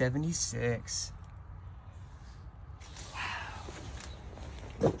 1976.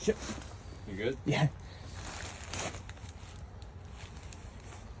 Wow. Shit. You good? Yeah.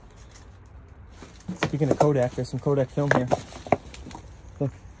 Speaking of Kodak, there's some Kodak film here.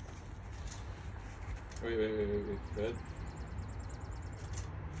 Look. Wait. Good.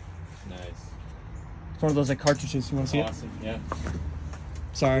 Nice. It's one of those like cartridges. You want to see Awesome. it? Yeah.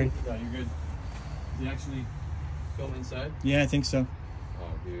 Sorry. No, you're good. Did you actually film inside? Yeah, I think so.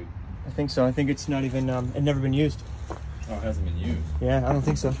 Oh, dude. I think so. I think it's not even, it never been used. Oh, it hasn't been used. Yeah, I don't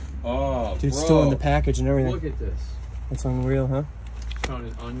think so. Oh, Dude, it's bro. still in the package and everything. Look at this. It's unreal, huh? Found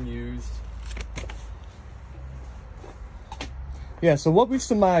it unused. Yeah, so what we've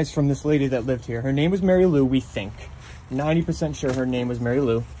surmised from this lady that lived here, her name was Mary Lou, we think. 90% sure her name was Mary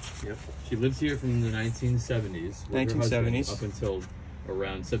Lou. Yep. She lived here from the 1970s. With 1970s. her husband up until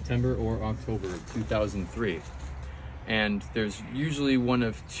around September or October of 2003. And there's usually one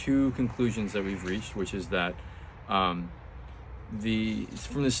of two conclusions that we've reached, which is that from the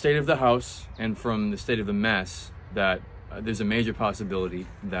state of the house and from the state of the mess, that there's a major possibility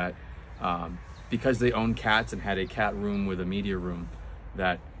that because they own cats and had a cat room with a media room,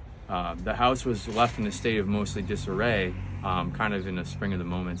 that the house was left in a state of mostly disarray, kind of in a spring of the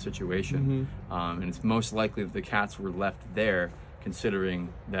moment situation. And it's most likely that the cats were left there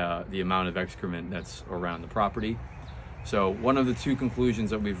considering the amount of excrement that's around the property. So one of the two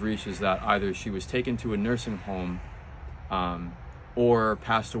conclusions that we've reached is that either she was taken to a nursing home or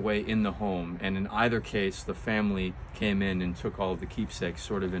passed away in the home. And in either case, the family came in and took all of the keepsakes,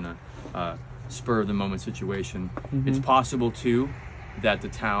 sort of in a spur of the moment situation. It's possible too that the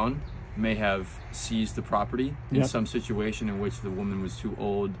town may have seized the property in some situation in which the woman was too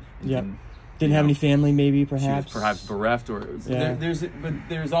old and didn't have any family, maybe, perhaps. She was perhaps bereft, or but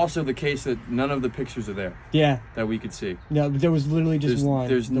there's also the case that none of the pictures are there. Yeah, that we could see. No, there was literally just one.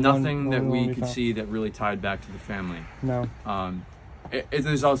 There's nothing that we could see that really tied back to the family. No.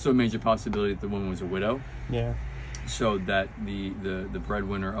 There's also a major possibility that the woman was a widow. Yeah. So that the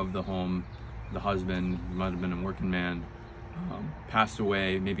breadwinner of the home, the husband, might have been a working man, passed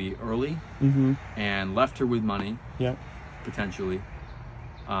away maybe early, and left her with money. Yeah. Potentially,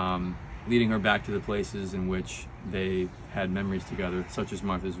 leading her back to the places in which they had memories together, such as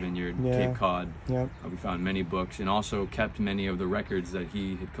Martha's Vineyard, Cape Cod. Yeah. We found many books, and also kept many of the records that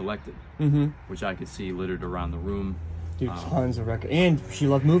he had collected, which I could see littered around the room. Dude, tons of records. And she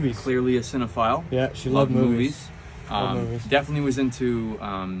loved movies. Clearly a cinephile. Yeah, she loved movies. Definitely was into,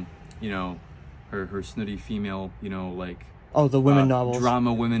 you know, her snooty female, you know, like... Oh, the women novels.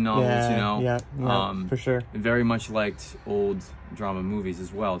 Drama women novels, you know. Yeah, for sure. Very much liked old drama movies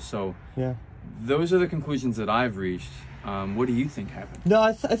as well. So yeah, those are the conclusions that I've reached. What do you think happened? No,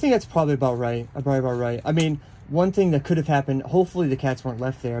 I think that's probably about right. I mean, one thing that could have happened, hopefully the cats weren't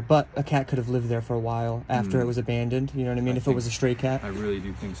left there, but a cat could have lived there for a while after it was abandoned. You know what I mean? If it was a stray cat. I really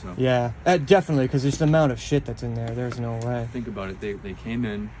do think so. Yeah, definitely, because there's the amount of shit that's in there. There's no way. Think about it. They came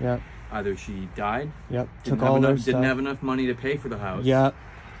in. Yeah. Either she died. Yep. Didn't have enough money to pay for the house. Yep.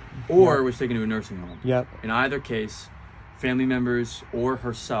 Or was taken to a nursing home. Yep. In either case, family members or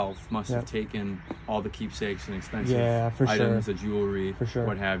herself must have taken all the keepsakes and expensive items, the jewelry,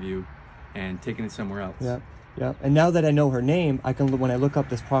 what have you, and taken it somewhere else. Yep. Yep. And now that I know her name, I can, when I look up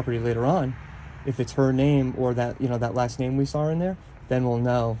this property later on, if it's her name or that, you know, that last name we saw in there, then we'll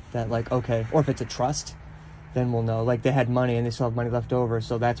know that, like, okay, or if it's a trust, then we'll know, like, they had money and they still have money left over,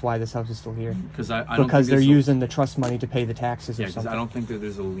 so that's why this house is still here. Because they're using the trust money to pay the taxes or something. I don't think that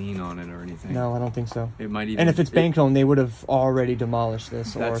there's a lien on it or anything. No, I don't think so. It might even... And if it's bank owned, they would have already demolished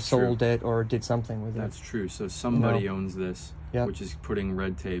this or sold true. it or did something with it. That's true. So somebody owns this, which is putting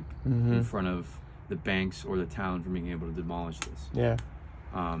red tape in front of the banks or the town from being able to demolish this. Yeah.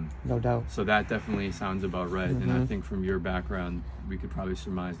 No doubt. So that definitely sounds about right. And I think from your background, we could probably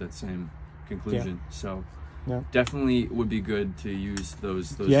surmise that same conclusion. So... Yeah. Definitely would be good to use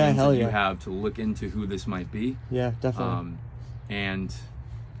those things that you have to look into who this might be. Yeah, definitely. And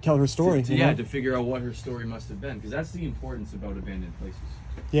tell her story. To figure out what her story must have been, because that's the importance about abandoned places.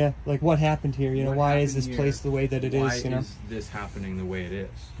 Yeah, like what happened here? You know, why is this place the way that it is? You know, why is this happening the way it is?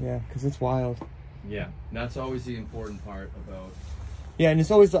 Yeah, because it's wild. Yeah, that's always the important part about. Yeah, and it's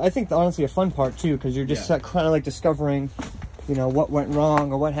always, I think, honestly, a fun part too, because you're just kind of like discovering, you know, what went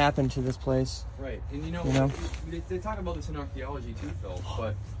wrong or what happened to this place. Right, and you know, they talk about this in archaeology too, Phil,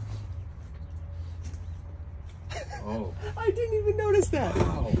 but... Oh. I didn't even notice that.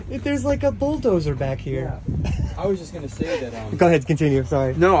 Wow. There's like a bulldozer back here. Yeah. I was just going to say that... Go ahead, continue,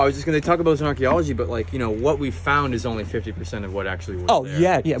 sorry. No, I was just going to talk about this in archaeology, but like, you know, what we found is only 50% of what actually was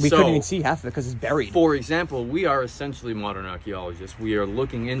there. Yeah, we couldn't even see half of it because it's buried. For example, we are essentially modern archaeologists. We are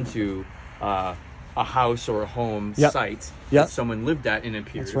looking into a house or a home site that someone lived at in a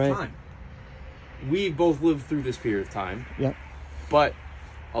period of time. We both lived through this period of time. Yep. But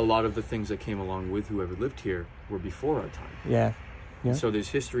a lot of the things that came along with whoever lived here were before our time. Yeah. Yeah. So there's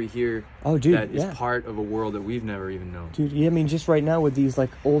history here that is part of a world that we've never even known. Dude, I mean, just right now with these like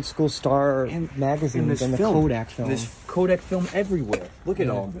old school Star magazines and the Kodak film. There's Kodak film everywhere. Look at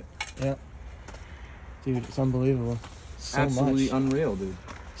all of it. Yeah. Dude, it's unbelievable. So absolutely unreal, dude.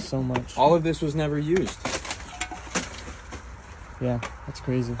 So much. All of this was never used. Yeah, that's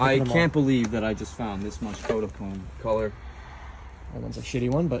crazy. I can't believe that I just found this much Kodachrome color. That one's a shitty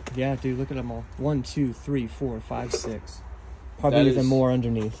one, but yeah, dude, look at them all. 1, 2, 3, 4, 5, 6. Probably even more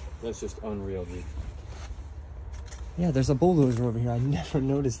underneath. That's just unreal, dude. Yeah, there's a bulldozer over here. I never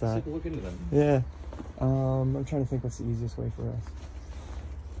noticed that. Let's take a look into them. Yeah. I'm trying to think what's the easiest way for us.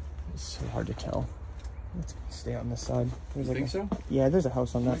 It's so hard to tell. Let's stay on this side. You think so? Yeah, there's a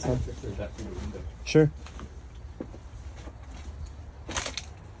house on that side. Sure.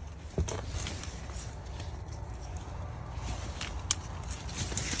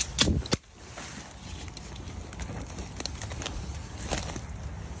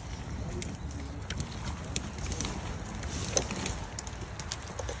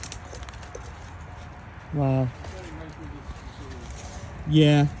 Wow.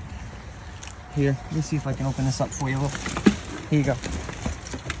 Yeah. Here, let me see if I can open this up for you. Here you go.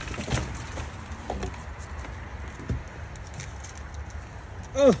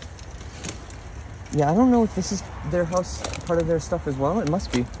 Ugh. Yeah, I don't know if this is their house, part of their stuff as well. It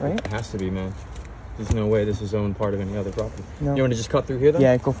must be, right? It has to be, man. There's no way this is owned part of any other property. No. You want to just cut through here, then?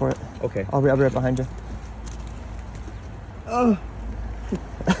 Yeah, go for it. Okay. I'll be right behind you. Oh.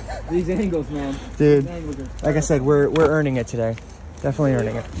 These angles, man. Dude, like I said, we're earning it today. Definitely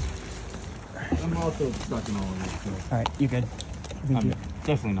earning it. I'm also stuck in all of this. So. All right, you good? I'm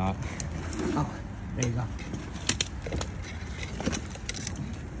definitely not. Oh, there you go.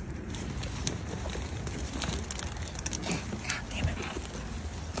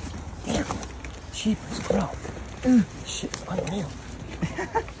 Jeepers, bro. Shit's unreal.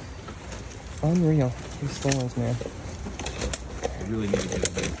 Unreal. These storms, man. I really need to get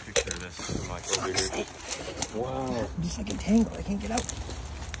a better picture of this. I'm like over here. Wow. I'm just like entangled. I can't get out.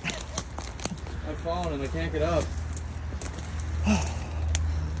 I've fallen and I can't get up.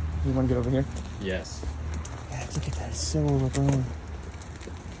 You want to get over here? Yes. Yeah, look at that. It's so overgrown.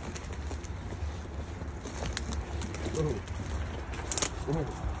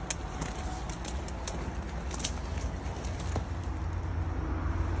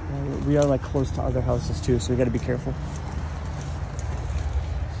 We are like close to other houses too, so we got to be careful.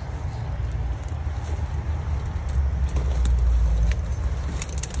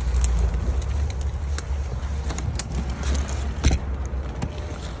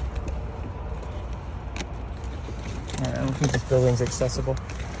 I don't think this building's accessible.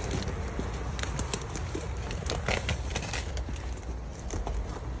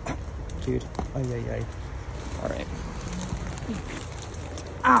 Dude, ay, ay, ay. All right.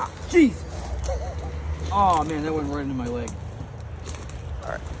 Ah, jeez. Oh man, that went right into my leg. All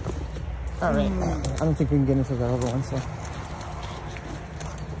right. All right. I don't think we can get into the other one, so.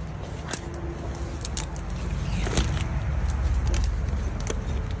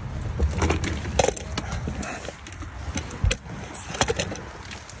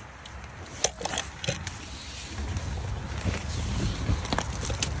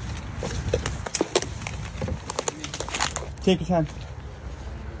 Take your time.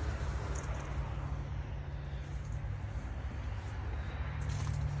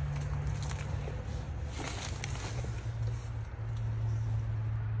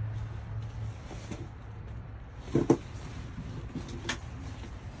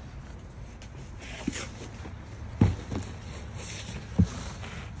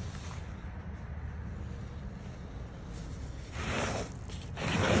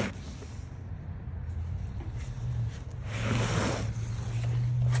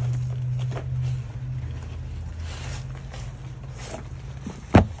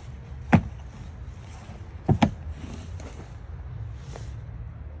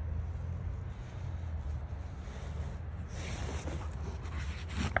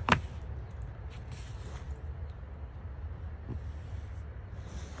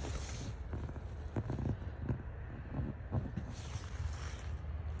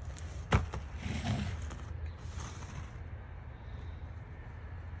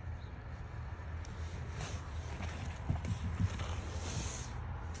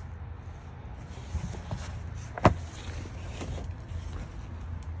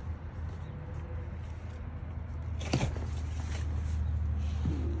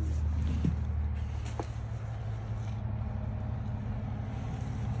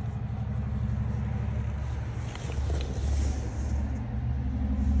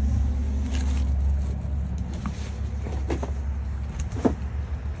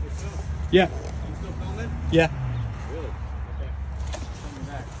 Yeah. You still filming? Yeah. Really? Okay. Coming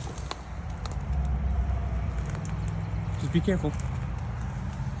back. Just be careful.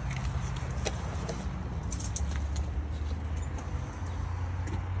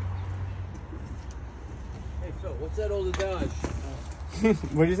 Hey Phil, what's that old adage?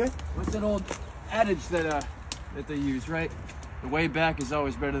 What did you say? What's that old adage that they use, right? The way back is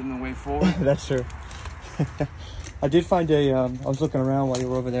always better than the way forward. That's true. I did find a, I was looking around while you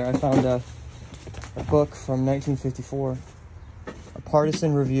were over there. I found a book from 1954, a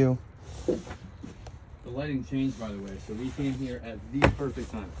partisan review. The lighting changed, by the way, so we came here at the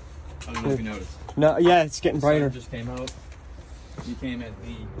perfect time. I don't know if you noticed. No, yeah, it's getting The sun brighter. just came out. You came at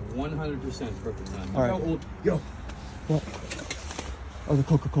the 100% perfect time. All right. How old? Yo. What? Oh, the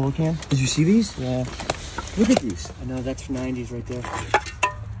Coca-Cola can? Did you see these? Yeah. Look at these. I know, that's 90s right there.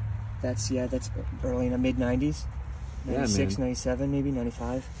 That's, yeah, that's early in the mid-90s. 96, man. 97, maybe,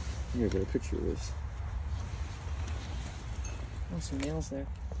 95. Here, get a picture of this. Oh, some nails there.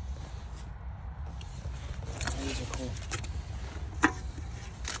 Oh, these are cool.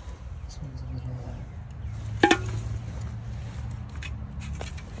 This one's a little,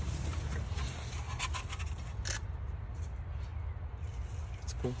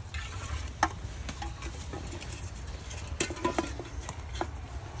 that's cool.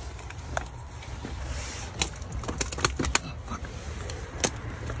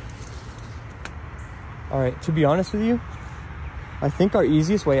 All right, to be honest with you, I think our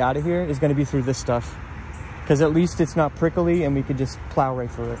easiest way out of here is going to be through this stuff. Because at least it's not prickly and we could just plow right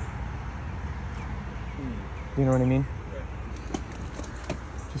through it. You know what I mean?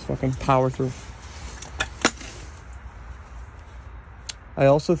 Just fucking power through. I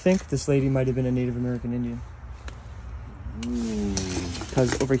also think this lady might have been a Native American Indian. Ooh.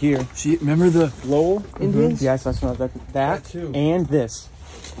 because over here. Remember the Lowell Indians? Yes, that's not that too. And this.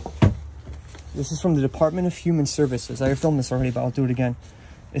 This is from the Department of Human Services. I filmed this already, but I'll do it again.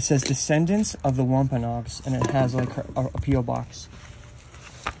 It says Descendants of the Wampanoags, and it has like a P.O. box.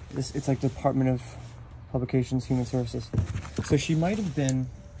 It's like Department of Publications, Human Services. So she might have been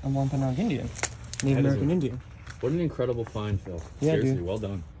a Wampanoag Indian, Native American Indian. What an incredible find, Phil. Yeah, seriously, dude. Well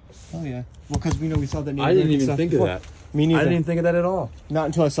done. Oh yeah. Well, because we saw that Native I didn't American even stuff think before. of that. Me neither. I didn't even think of that at all. Not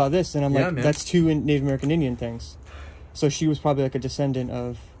until I saw this, and I'm Yeah, like, man. that's two Native American Indian things. So she was probably like a descendant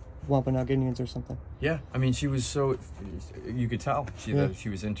of Wampanoag Indians or something. Yeah, I mean, she was so, you could tell that she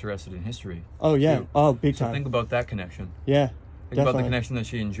was interested in history. Oh yeah. Too. Oh, big So time. think about that connection. Yeah. Think about the connection that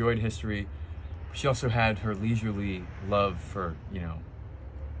she enjoyed history. She also had her leisurely love for, you know,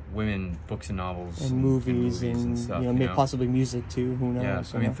 women, books and novels. And movies and stuff, you know, possibly music too. Who knows?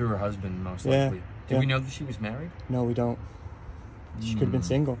 Yeah, I mean, through her husband, most likely. Did we know that she was married? No, we don't. She could have been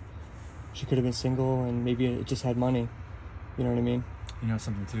single. She could have been single, and maybe it just had money. You know what I mean? You know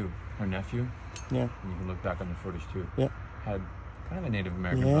something too? Her nephew. Yeah. And you can look back on the footage too. Yeah. Had kind of a Native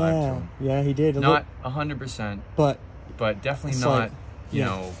American vibe to him. Yeah, he did. Not 100%, but definitely not. Like, you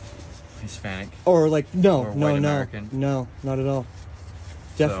know, Hispanic. Or like no, or white American. no, not at all.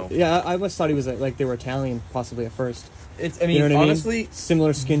 Definitely. So. Yeah, I always thought he was like they were Italian, possibly at first. I mean, you know honestly,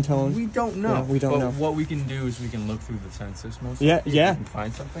 similar skin tone. We don't know. Yeah, we don't know. What we can do is we can look through the census most. Yeah. We can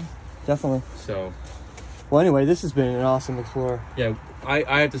find something. Definitely. So. Well, anyway, this has been an awesome explorer. Yeah,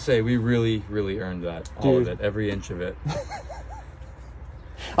 I have to say we really, really earned that. All of it, every inch of it.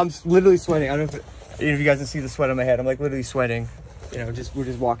 I'm literally sweating. I don't know if you guys can see the sweat on my head. I'm like literally sweating. You know, we're just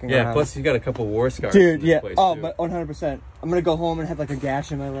walking around. Yeah, plus you got a couple war scars. Dude, yeah. Place, oh, too. but 100%. I'm gonna go home and have like a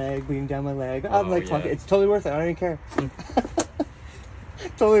gash in my leg, bleeding down my leg. I'm like, fuck it. Yeah. It's totally worth it. I don't even care.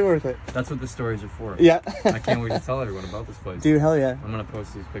 Totally worth it. That's what the stories are for. Yeah. I can't wait to tell everyone about this place. Dude, hell yeah. I'm gonna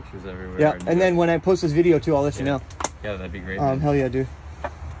post these pictures everywhere. Yeah, and then when I post this video too, I'll let you know. Yeah, that'd be great. Hell yeah, dude.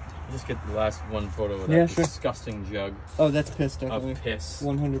 Just get the last one photo of that disgusting jug. Oh, that's piss, definitely. Of piss.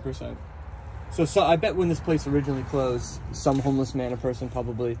 100%. So I bet when this place originally closed, some homeless man or person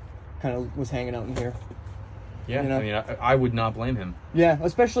probably kind of was hanging out in here. Yeah, you know? I mean, I would not blame him. Yeah,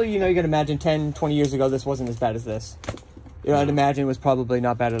 especially, you know, you can imagine 10, 20 years ago, this wasn't as bad as this. You know, I'd imagine it was probably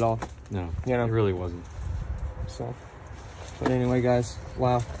not bad at all. No, you know? It really wasn't. So, but anyway, guys,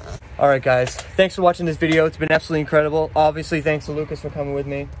 wow. All right, guys, thanks for watching this video. It's been absolutely incredible. Obviously, thanks to Lucas for coming with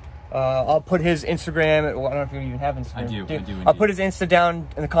me. I'll put his Instagram. Well, I don't know if you even have Instagram. I do. I'll put his Insta down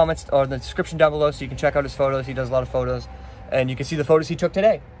in the comments or the description down below so you can check out his photos. He does a lot of photos. And you can see the photos he took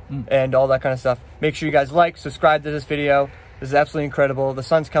today and all that kind of stuff. Make sure you guys like, subscribe to this video. This is absolutely incredible. The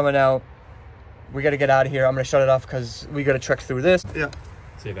sun's coming out. We got to get out of here. I'm going to shut it off because we got to trek through this. Yeah.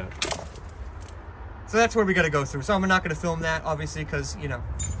 See that. So that's where we got to go through. So I'm not going to film that, obviously, because, you know.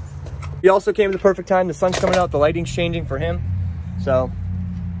 He also came at the perfect time. The sun's coming out. The lighting's changing for him. So.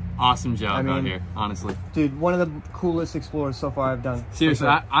 Awesome job out here, honestly. Dude, one of the coolest explorers so far I've done. Seriously,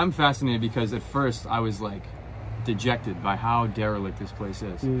 I'm fascinated because at first I was like dejected by how derelict this place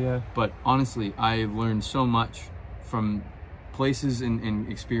is. Yeah. But honestly, I learned so much from places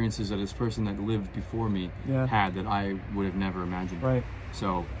and experiences that this person that lived before me had that I would have never imagined. Right.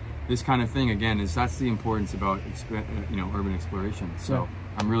 So this kind of thing, again, that's the importance about urban exploration. So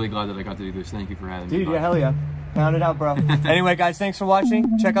I'm really glad that I got to do this. Thank you for having me. Dude, yeah, hell yeah. Found it out, bro. Anyway, guys, thanks for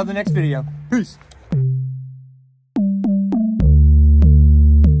watching. Check out the next video. Peace.